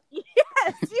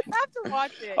 Yes, you have to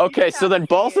watch it. Okay, so then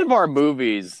both of our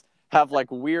movies have like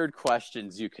weird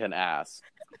questions you can ask.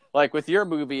 Like with your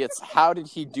movie, it's how did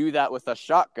he do that with a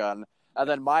shotgun? And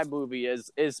then my movie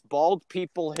is bald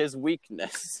people his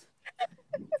weakness?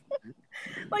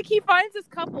 Like he finds this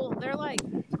couple, they're like,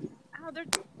 they're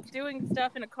doing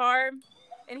stuff in a car,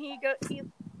 and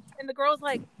and the girl's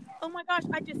like, oh my gosh,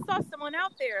 I just saw someone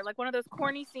out there, like one of those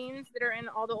corny scenes that are in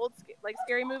all the old like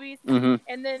scary movies. And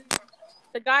then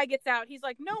the guy gets out, he's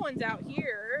like, no one's out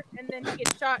here, and then he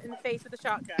gets shot in the face with a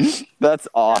shotgun. That's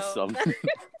awesome. So,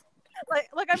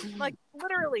 I'm like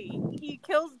literally, he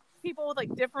kills people with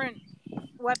like different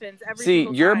weapons every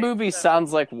single your time, movie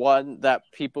sounds like one that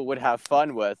people would have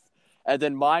fun with. And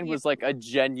then mine was like a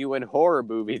genuine horror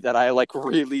movie that I like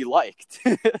really liked.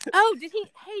 Oh, did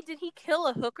he kill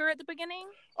a hooker at the beginning?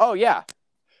 Oh yeah.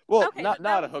 Well, okay,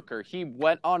 not a hooker. He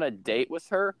went on a date with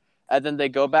her, and then they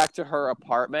go back to her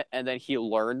apartment, and then he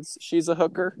learns she's a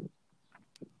hooker.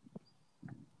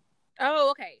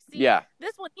 Oh, okay. See, yeah.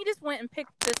 This one, he just went and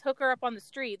picked this hooker up on the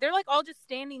street. They're like all just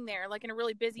standing there, like in a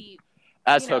really busy,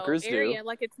 hookers area, do.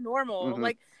 like it's normal.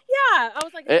 Like, yeah, I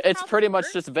was like, it's pretty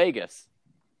much just Vegas.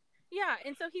 Yeah,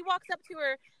 and so he walks up to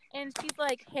her, and she's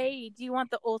like, "Hey, do you want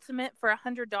the ultimate for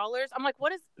 $100?" I'm like,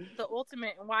 "What is the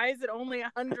ultimate, and why is it only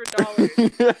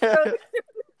 $100?" So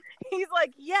he's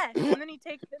like, "Yes," and then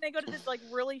they go to this like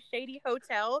really shady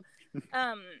hotel,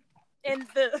 and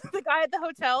the guy at the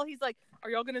hotel, he's like, "Are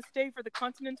y'all gonna stay for the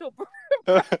continental?"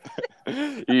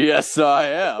 Yes, I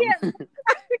am. I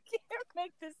can't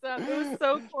make this up. It was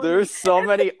so funny. There's so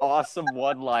many awesome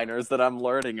one-liners that I'm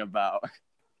learning about.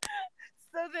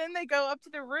 So then they go up to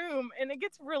the room, and it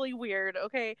gets really weird,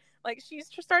 okay? Like, she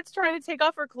starts trying to take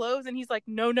off her clothes, and he's like,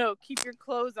 no, keep your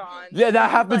clothes on. Yeah,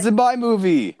 that happens in my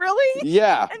movie. Really?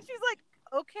 Yeah. And she's like,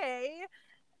 okay.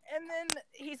 And then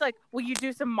he's like, will you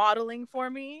do some modeling for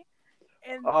me?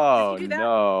 And oh,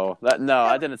 no.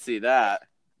 I didn't see that.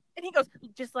 And he goes,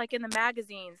 just like in the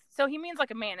magazines. So he means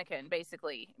like a mannequin,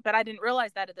 basically. But I didn't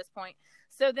realize that at this point.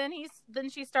 So then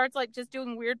she starts, like, just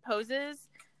doing weird poses.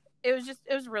 It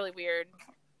was really weird.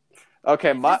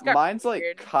 Okay, mine's like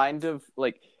weird. Kind of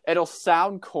like, it'll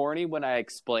sound corny when I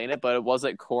explain it, but it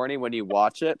wasn't corny when you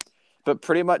watch it. But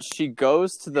pretty much she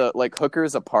goes to the like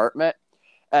hooker's apartment,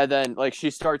 and then like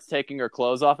she starts taking her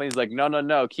clothes off, and he's like,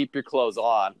 no, keep your clothes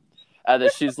on. And then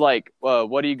she's like,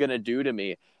 what are you going to do to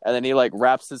me? And then he like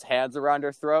wraps his hands around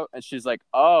her throat and she's like,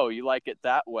 oh, you like it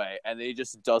that way. And then he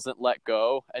just doesn't let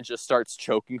go and just starts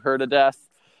choking her to death.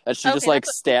 And she just like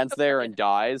stands there and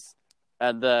dies.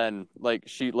 And then like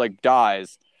she like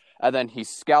dies. And then he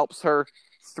scalps her,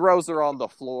 throws her on the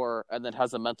floor, and then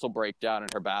has a mental breakdown in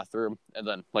her bathroom. And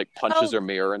then like punches her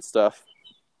mirror and stuff.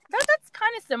 That's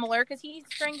kind of similar because he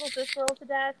strangles this girl to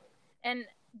death. And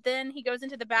then he goes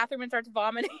into the bathroom and starts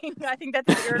vomiting. I think that's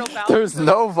an irritable bowel. There's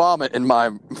no vomit in my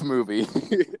movie.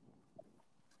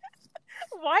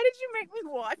 Why did you make me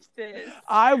watch this?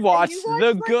 I watched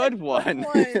the good one.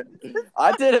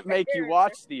 I didn't make you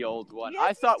watch the old one.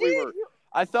 Yes,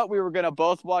 I thought we were gonna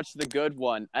both watch the good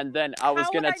one, and then I was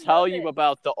gonna tell you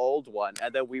about the old one,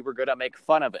 and then we were gonna make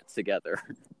fun of it together.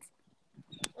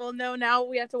 Well, no, now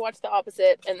we have to watch the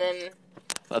opposite, and then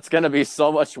that's gonna be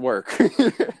so much work.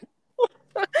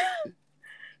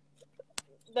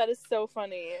 That is so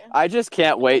funny. I just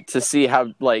can't wait to see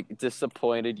how like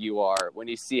disappointed you are when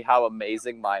you see how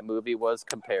amazing my movie was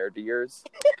compared to yours.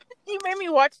 You made me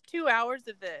watch 2 hours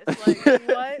of this. Like,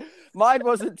 what? Mine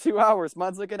wasn't 2 hours.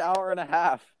 Mine's like an hour and a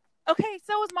half. Okay,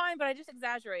 so was mine, but I just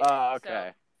exaggerated. Oh,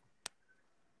 okay.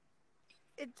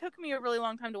 So. It took me a really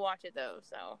long time to watch it, though,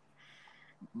 so.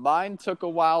 Mine took a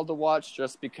while to watch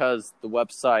just because the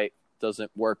website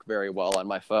doesn't work very well on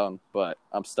my phone, but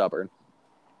I'm stubborn.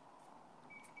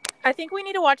 I think we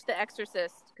need to watch The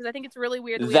Exorcist, because I think it's really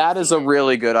weird. That is a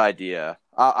really good idea.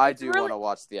 I do want to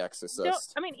watch The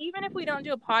Exorcist. I mean, even if we don't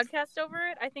do a podcast over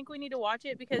it, I think we need to watch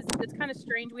it, because it's kind of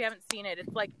strange we haven't seen it.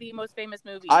 It's like the most famous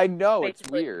movie. I know, basically.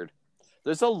 It's weird.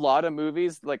 There's a lot of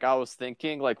movies, like I was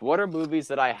thinking, like what are movies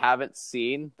that I haven't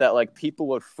seen that like people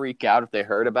would freak out if they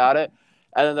heard about it?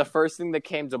 And then the first thing that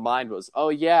came to mind was, oh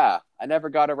yeah, I never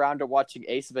got around to watching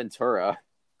Ace Ventura.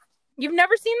 You've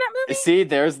never seen that movie? See,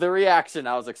 there's the reaction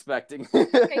I was expecting.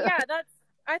 Okay, that's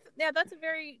one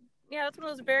of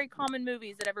those very common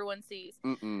movies that everyone sees.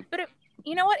 Mm-mm. But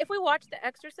you know what? If we watch The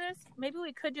Exorcist, maybe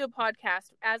we could do a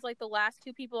podcast as like the last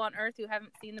two people on Earth who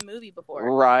haven't seen the movie before.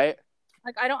 Right.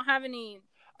 Like I don't have any.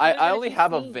 I only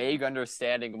have a vague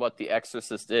understanding of what The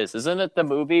Exorcist is. Isn't it the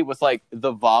movie with like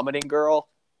the vomiting girl?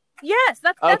 Yes,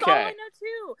 that's all I know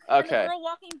too. Okay. And the girl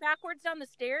walking backwards down the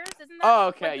stairs, isn't that? Oh,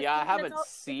 okay. Like, yeah, I haven't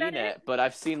seen it, but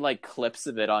I've seen like clips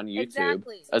of it on YouTube.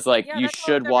 Exactly. It's like you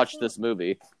should watch this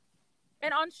movie.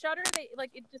 And on Shudder,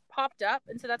 it just popped up,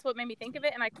 and so that's what made me think of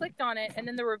it. And I clicked on it, and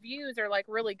then the reviews are like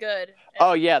really good. And,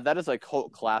 oh yeah, that is like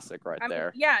cult classic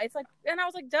there. Yeah, it's like, and I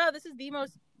was like, duh, this is the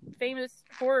most famous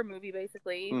horror movie,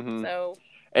 basically. Mm-hmm. So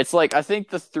it's like I think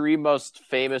the three most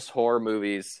famous horror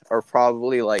movies are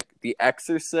probably like The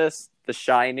Exorcist, The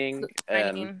Shining,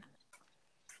 and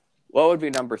what would be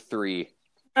number 3?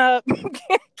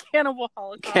 Cannibal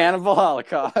Holocaust. Cannibal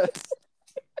Holocaust.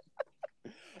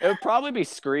 It would probably be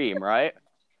Scream, right?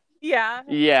 Yeah.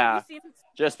 Yeah.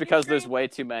 Just because there's way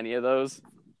too many of those.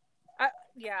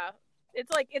 Yeah. It's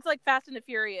like Fast and the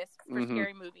Furious for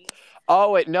scary movies.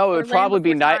 Oh wait, no, it would probably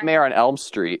be Nightmare on Elm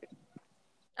Street.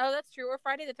 Oh, that's true. Or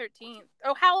Friday the 13th.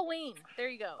 Oh, Halloween. There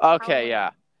you go. Okay, Halloween. Yeah.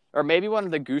 Or maybe one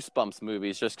of the Goosebumps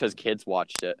movies, just because kids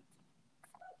watched it.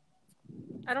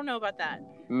 I don't know about that.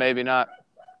 Maybe not.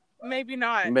 Maybe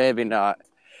not. Maybe not.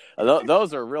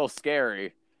 Those are real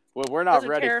scary. Well, we're not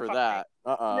ready for that.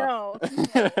 No.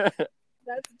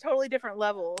 That's a totally different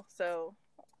level, so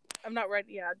I'm not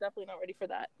ready. Yeah, definitely not ready for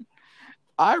that.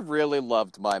 I really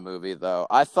loved my movie, though.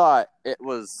 I thought it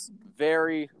was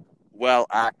very well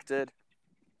acted,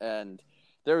 and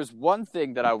there was one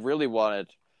thing that I really wanted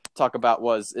to talk about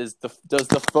does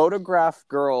the photograph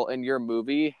girl in your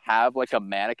movie have like a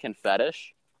mannequin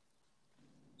fetish?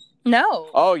 No.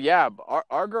 Oh yeah,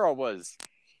 our girl was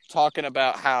talking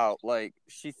about how like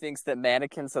she thinks that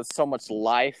mannequins have so much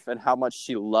life and how much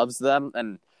she loves them,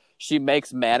 and she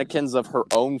makes mannequins of her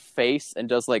own face and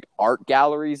does like art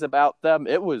galleries about them.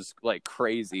 It was like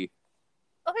crazy.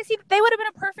 Okay, see, they would have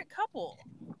been a perfect couple.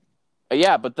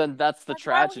 Yeah, but then that's the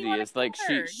tragedy is like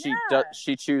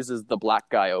she chooses the black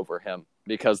guy over him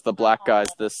because the black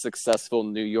guy's this successful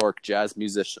New York jazz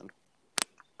musician.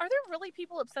 Are there really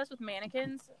people obsessed with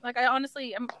mannequins? Like, I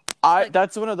honestly am.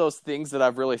 That's one of those things that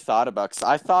I've really thought about, because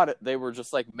I thought they were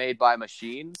just like made by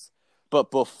machines,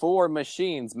 but before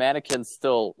machines, mannequins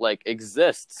still like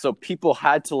exist. So people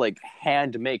had to like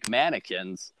hand make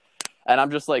mannequins, and I'm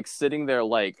just like sitting there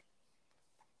like,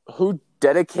 who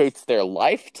dedicates their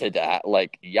life to that?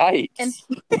 Like, yikes! And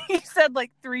you said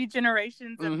like 3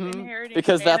 generations of inheriting.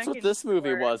 Because that's what this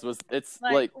movie was. It's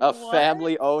like a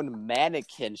family-owned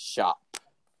mannequin shop.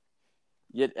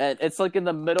 And it's like in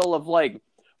the middle of like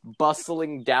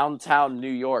bustling downtown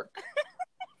New York.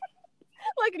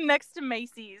 like next to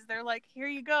Macy's. They're like, here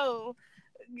you go.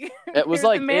 It was Here's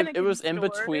like the it was mannequin in store.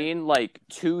 between like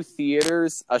 2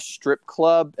 theaters, a strip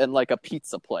club, and like a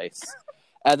pizza place.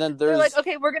 And then They're there's like,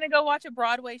 okay, we're gonna go watch a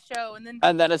Broadway show, and then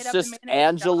it's hit up the just mannequin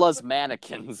Angela's shop.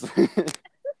 mannequins.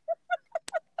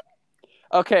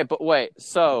 Okay, but wait.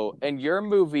 So in your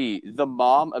movie, the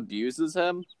mom abuses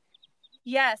him.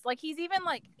 Yes, like he even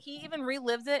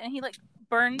relives it, and he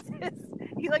burns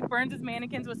his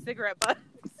mannequins with cigarette butts.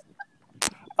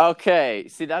 Okay,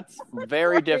 see, that's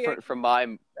very Sorry. different from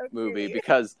my movie, Okay.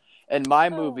 because in my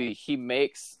Oh. movie, he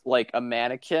makes like a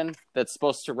mannequin that's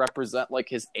supposed to represent like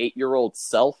his 8-year-old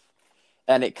self,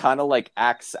 and it kind of like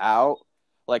acts out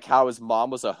like how his mom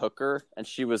was a hooker and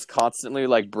she was constantly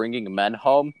like bringing men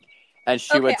home, and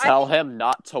she would tell him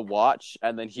not to watch,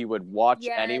 and then he would watch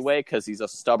anyway because he's a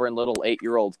stubborn little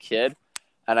 8-year-old kid,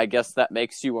 and I guess that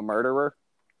makes you a murderer.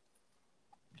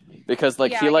 Because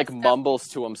he mumbles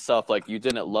to himself like, you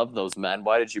didn't love those men,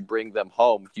 why did you bring them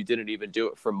home, you didn't even do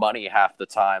it for money half the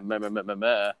time.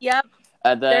 Yep.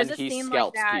 And then There's a he scene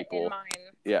scalps like that people in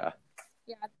mine. Yeah,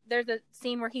 there's a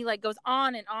scene where he goes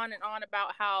on and on and on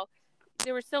about how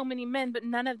there were so many men but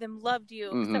none of them loved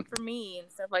you except for me and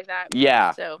stuff like that.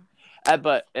 Yeah. So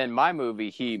but in my movie,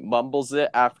 he mumbles it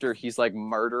after he's like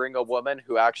murdering a woman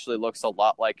who actually looks a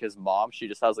lot like his mom. She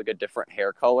just has like a different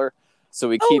hair color. So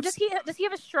he keeps... does he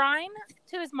have a shrine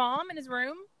to his mom in his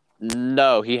room?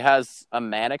 No, he has a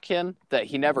mannequin that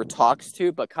he never talks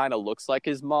to, but kind of looks like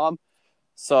his mom.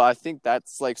 So I think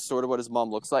that's like sort of what his mom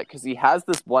looks like, because he has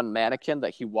this one mannequin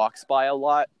that he walks by a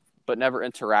lot, but never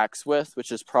interacts with,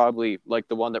 which is probably like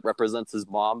the one that represents his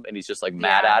mom, and he's just like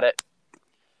mad at it.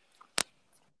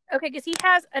 Okay, because he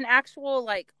has an actual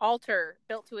altar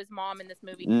built to his mom in this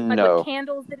movie, No.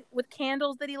 with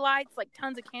candles that he lights, like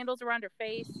tons of candles around her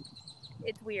face.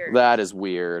 It's weird. That is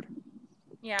weird.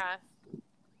 Yeah.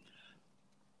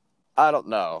 I don't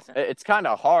know. It's kind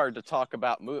of hard to talk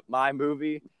about my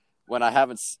movie when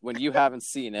you haven't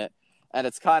seen it, and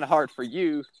it's kind of hard for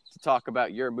you to talk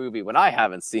about your movie when I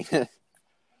haven't seen it.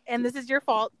 And this is your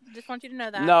fault. Just want you to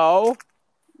know that. No.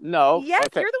 Yes,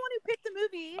 okay. You're the one who picked the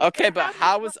movie. Okay, but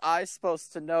how was I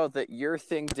supposed to know that your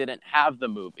thing didn't have the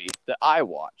movie that I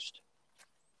watched?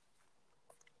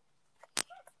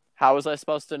 How was I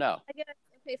supposed to know? I guess.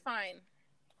 Okay, fine.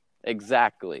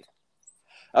 Exactly.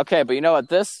 Okay, but you know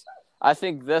what? I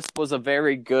think this was a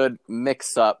very good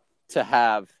mix-up to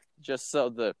have, just so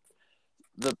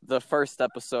the first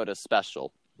episode is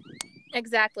special.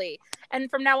 Exactly. And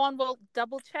from now on, we'll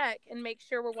double check and make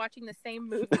sure we're watching the same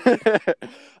movie.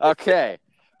 Okay.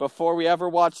 Before we ever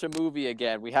watch a movie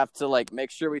again, we have to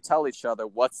make sure we tell each other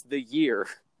what's the year.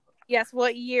 Yes,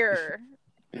 what year?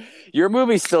 Your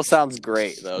movie still sounds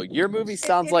great, though. Your movie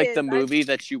sounds like the movie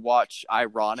that you watch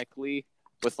ironically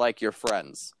with your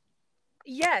friends.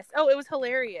 Yes. Oh, it was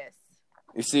hilarious.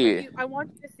 You see, I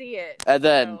want you to see it. And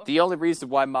then the only reason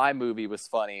why my movie was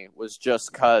funny was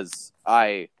just because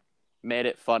I made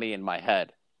it funny in my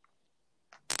head.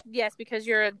 Yes, because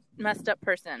you're a messed up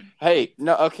person. Hey,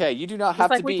 no, okay, you do not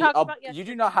have to be you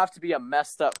do not have to be a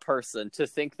messed up person to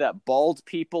think that bald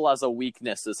people as a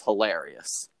weakness is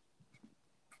hilarious.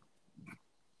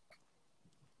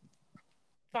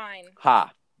 Fine.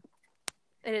 Ha.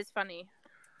 It is funny.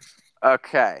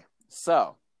 Okay.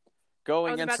 So,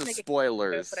 going into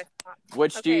spoilers,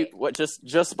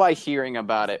 just by hearing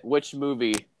about it, which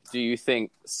movie do you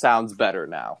think sounds better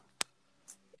now?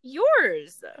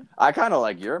 Yours. I kind of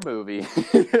like your movie.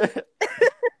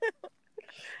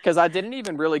 Because I didn't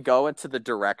even really go into the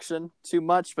direction too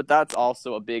much, but that's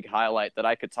also a big highlight that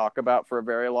I could talk about for a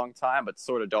very long time, but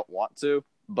sort of don't want to.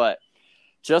 But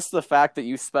just the fact that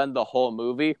you spend the whole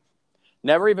movie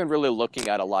never even really looking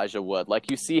at Elijah Wood.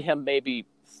 You see him maybe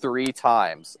 3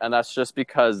 times, and that's just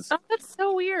because that's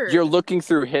so weird. You're looking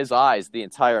through his eyes the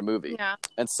entire movie. Yeah.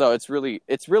 And so it's really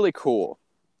cool.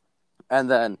 And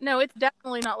then no, it's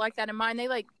definitely not like that in mine. They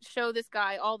show this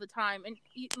guy all the time, and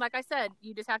like I said,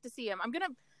 you just have to see him. I'm gonna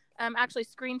actually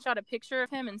screenshot a picture of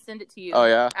him and send it to you. Oh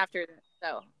yeah. After this,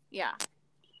 so yeah.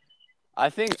 I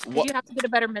think you have to get a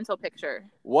better mental picture.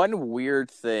 One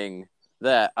weird thing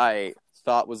that I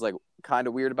thought was kind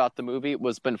of weird about the movie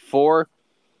was before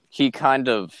he kind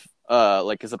of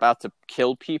is about to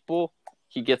kill people,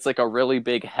 he gets a really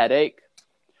big headache.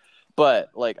 But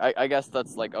I guess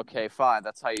that's okay, fine,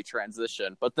 that's how you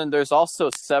transition. But then there's also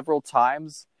several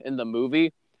times in the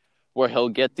movie where he'll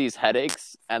get these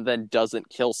headaches and then doesn't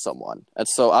kill someone. And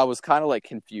so I was kind of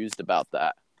confused about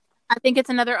that. I think it's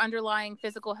another underlying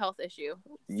physical health issue.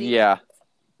 See? Yeah.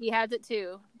 He has it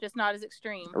too, just not as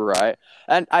extreme. Right.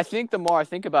 And I think the more I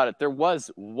think about it, there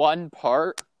was one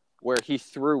part where he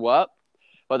threw up,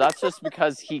 But that's just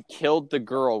because he killed the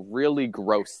girl really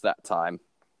gross that time.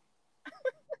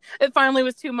 It finally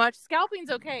was too much. Scalping's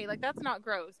okay. Like, that's not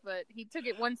gross, but he took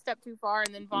it one step too far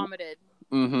and then vomited.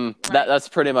 Mm-hmm. Right? That's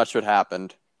pretty much what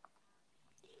happened.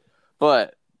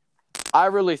 But I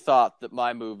really thought that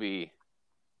my movie...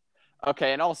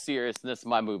 Okay, in all seriousness,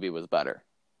 my movie was better.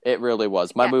 It really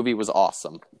was. My movie was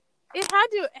awesome. It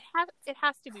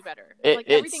has to be better. Like,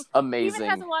 it's amazing. It even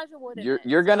has Elijah Wood in it.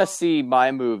 You're gonna see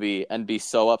my movie and be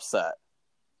so upset.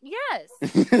 Yes,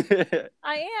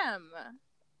 I am.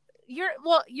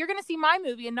 You're gonna see my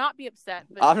movie and not be upset.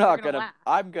 But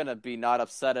I'm gonna be not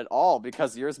upset at all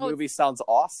because yours movie sounds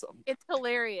awesome. It's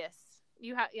hilarious.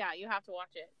 You have to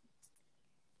watch it.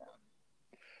 So.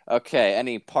 Okay.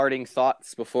 Any parting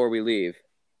thoughts before we leave?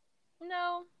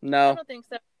 No. I don't think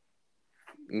so.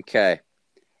 Okay.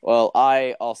 Well,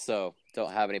 I also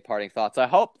don't have any parting thoughts. I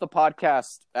hope the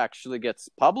podcast actually gets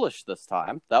published this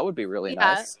time. That would be really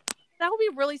nice. That would be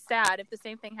really sad if the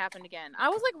same thing happened again. I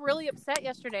was like really upset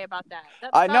yesterday about that.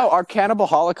 I know, our Cannibal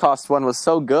Holocaust one was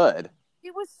so good.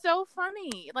 It was so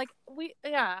funny. Like it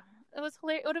was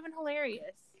hilarious. It would have been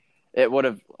hilarious. It would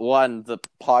have won the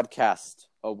podcast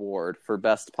award for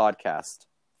best podcast.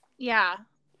 Yeah.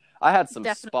 I had some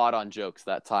spot-on jokes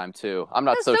that time, too. I'm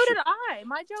not so sure. So did I.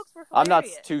 My jokes were hilarious. I'm not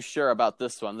too sure about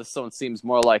this one. This one seems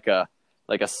more like a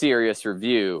serious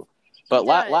review. But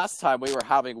last time we were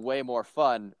having way more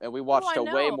fun, and we watched a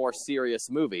way more serious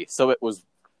movie. So it was...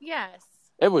 Yes.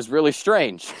 It was really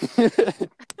strange. The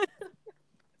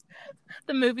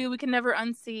movie we can never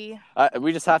unsee.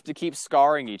 We just have to keep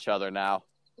scarring each other now.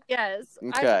 Yes. Okay.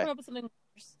 I have to come up with something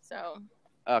worse, so...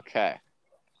 Okay.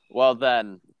 Well,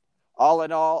 then... All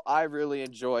in all, I really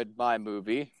enjoyed my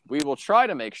movie. We will try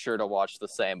to make sure to watch the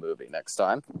same movie next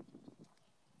time.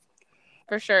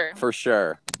 For sure. For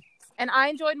sure. And I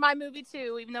enjoyed my movie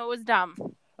too, even though it was dumb.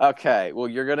 Okay, well,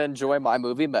 you're going to enjoy my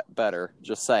movie better,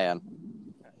 just saying.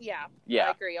 Yeah.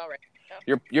 I agree already.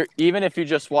 You're even if you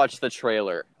just watch the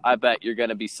trailer, I bet you're going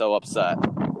to be so upset.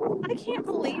 I can't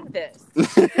believe this.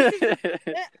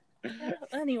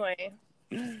 Anyway.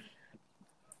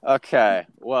 Okay,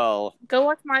 well... Go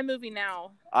watch my movie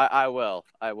now. I will.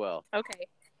 Okay.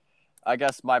 I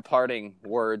guess my parting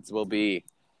words will be,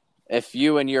 if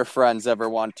you and your friends ever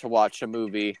want to watch a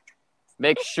movie,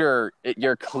 make sure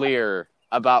you're clear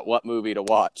about what movie to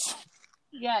watch.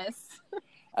 Yes.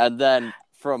 And then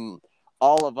from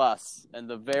all of us and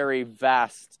the very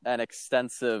vast and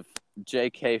extensive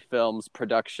JK Films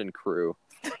production crew,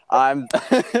 I'm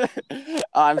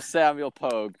Samuel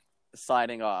Pogue,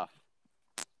 signing off.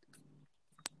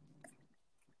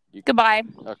 Goodbye.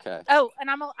 Okay. Oh, and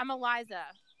I'm Eliza.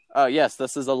 Oh, yes,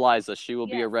 this is Eliza. She will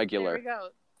be a regular. There we go.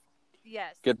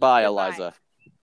 Yes. Goodbye, Eliza.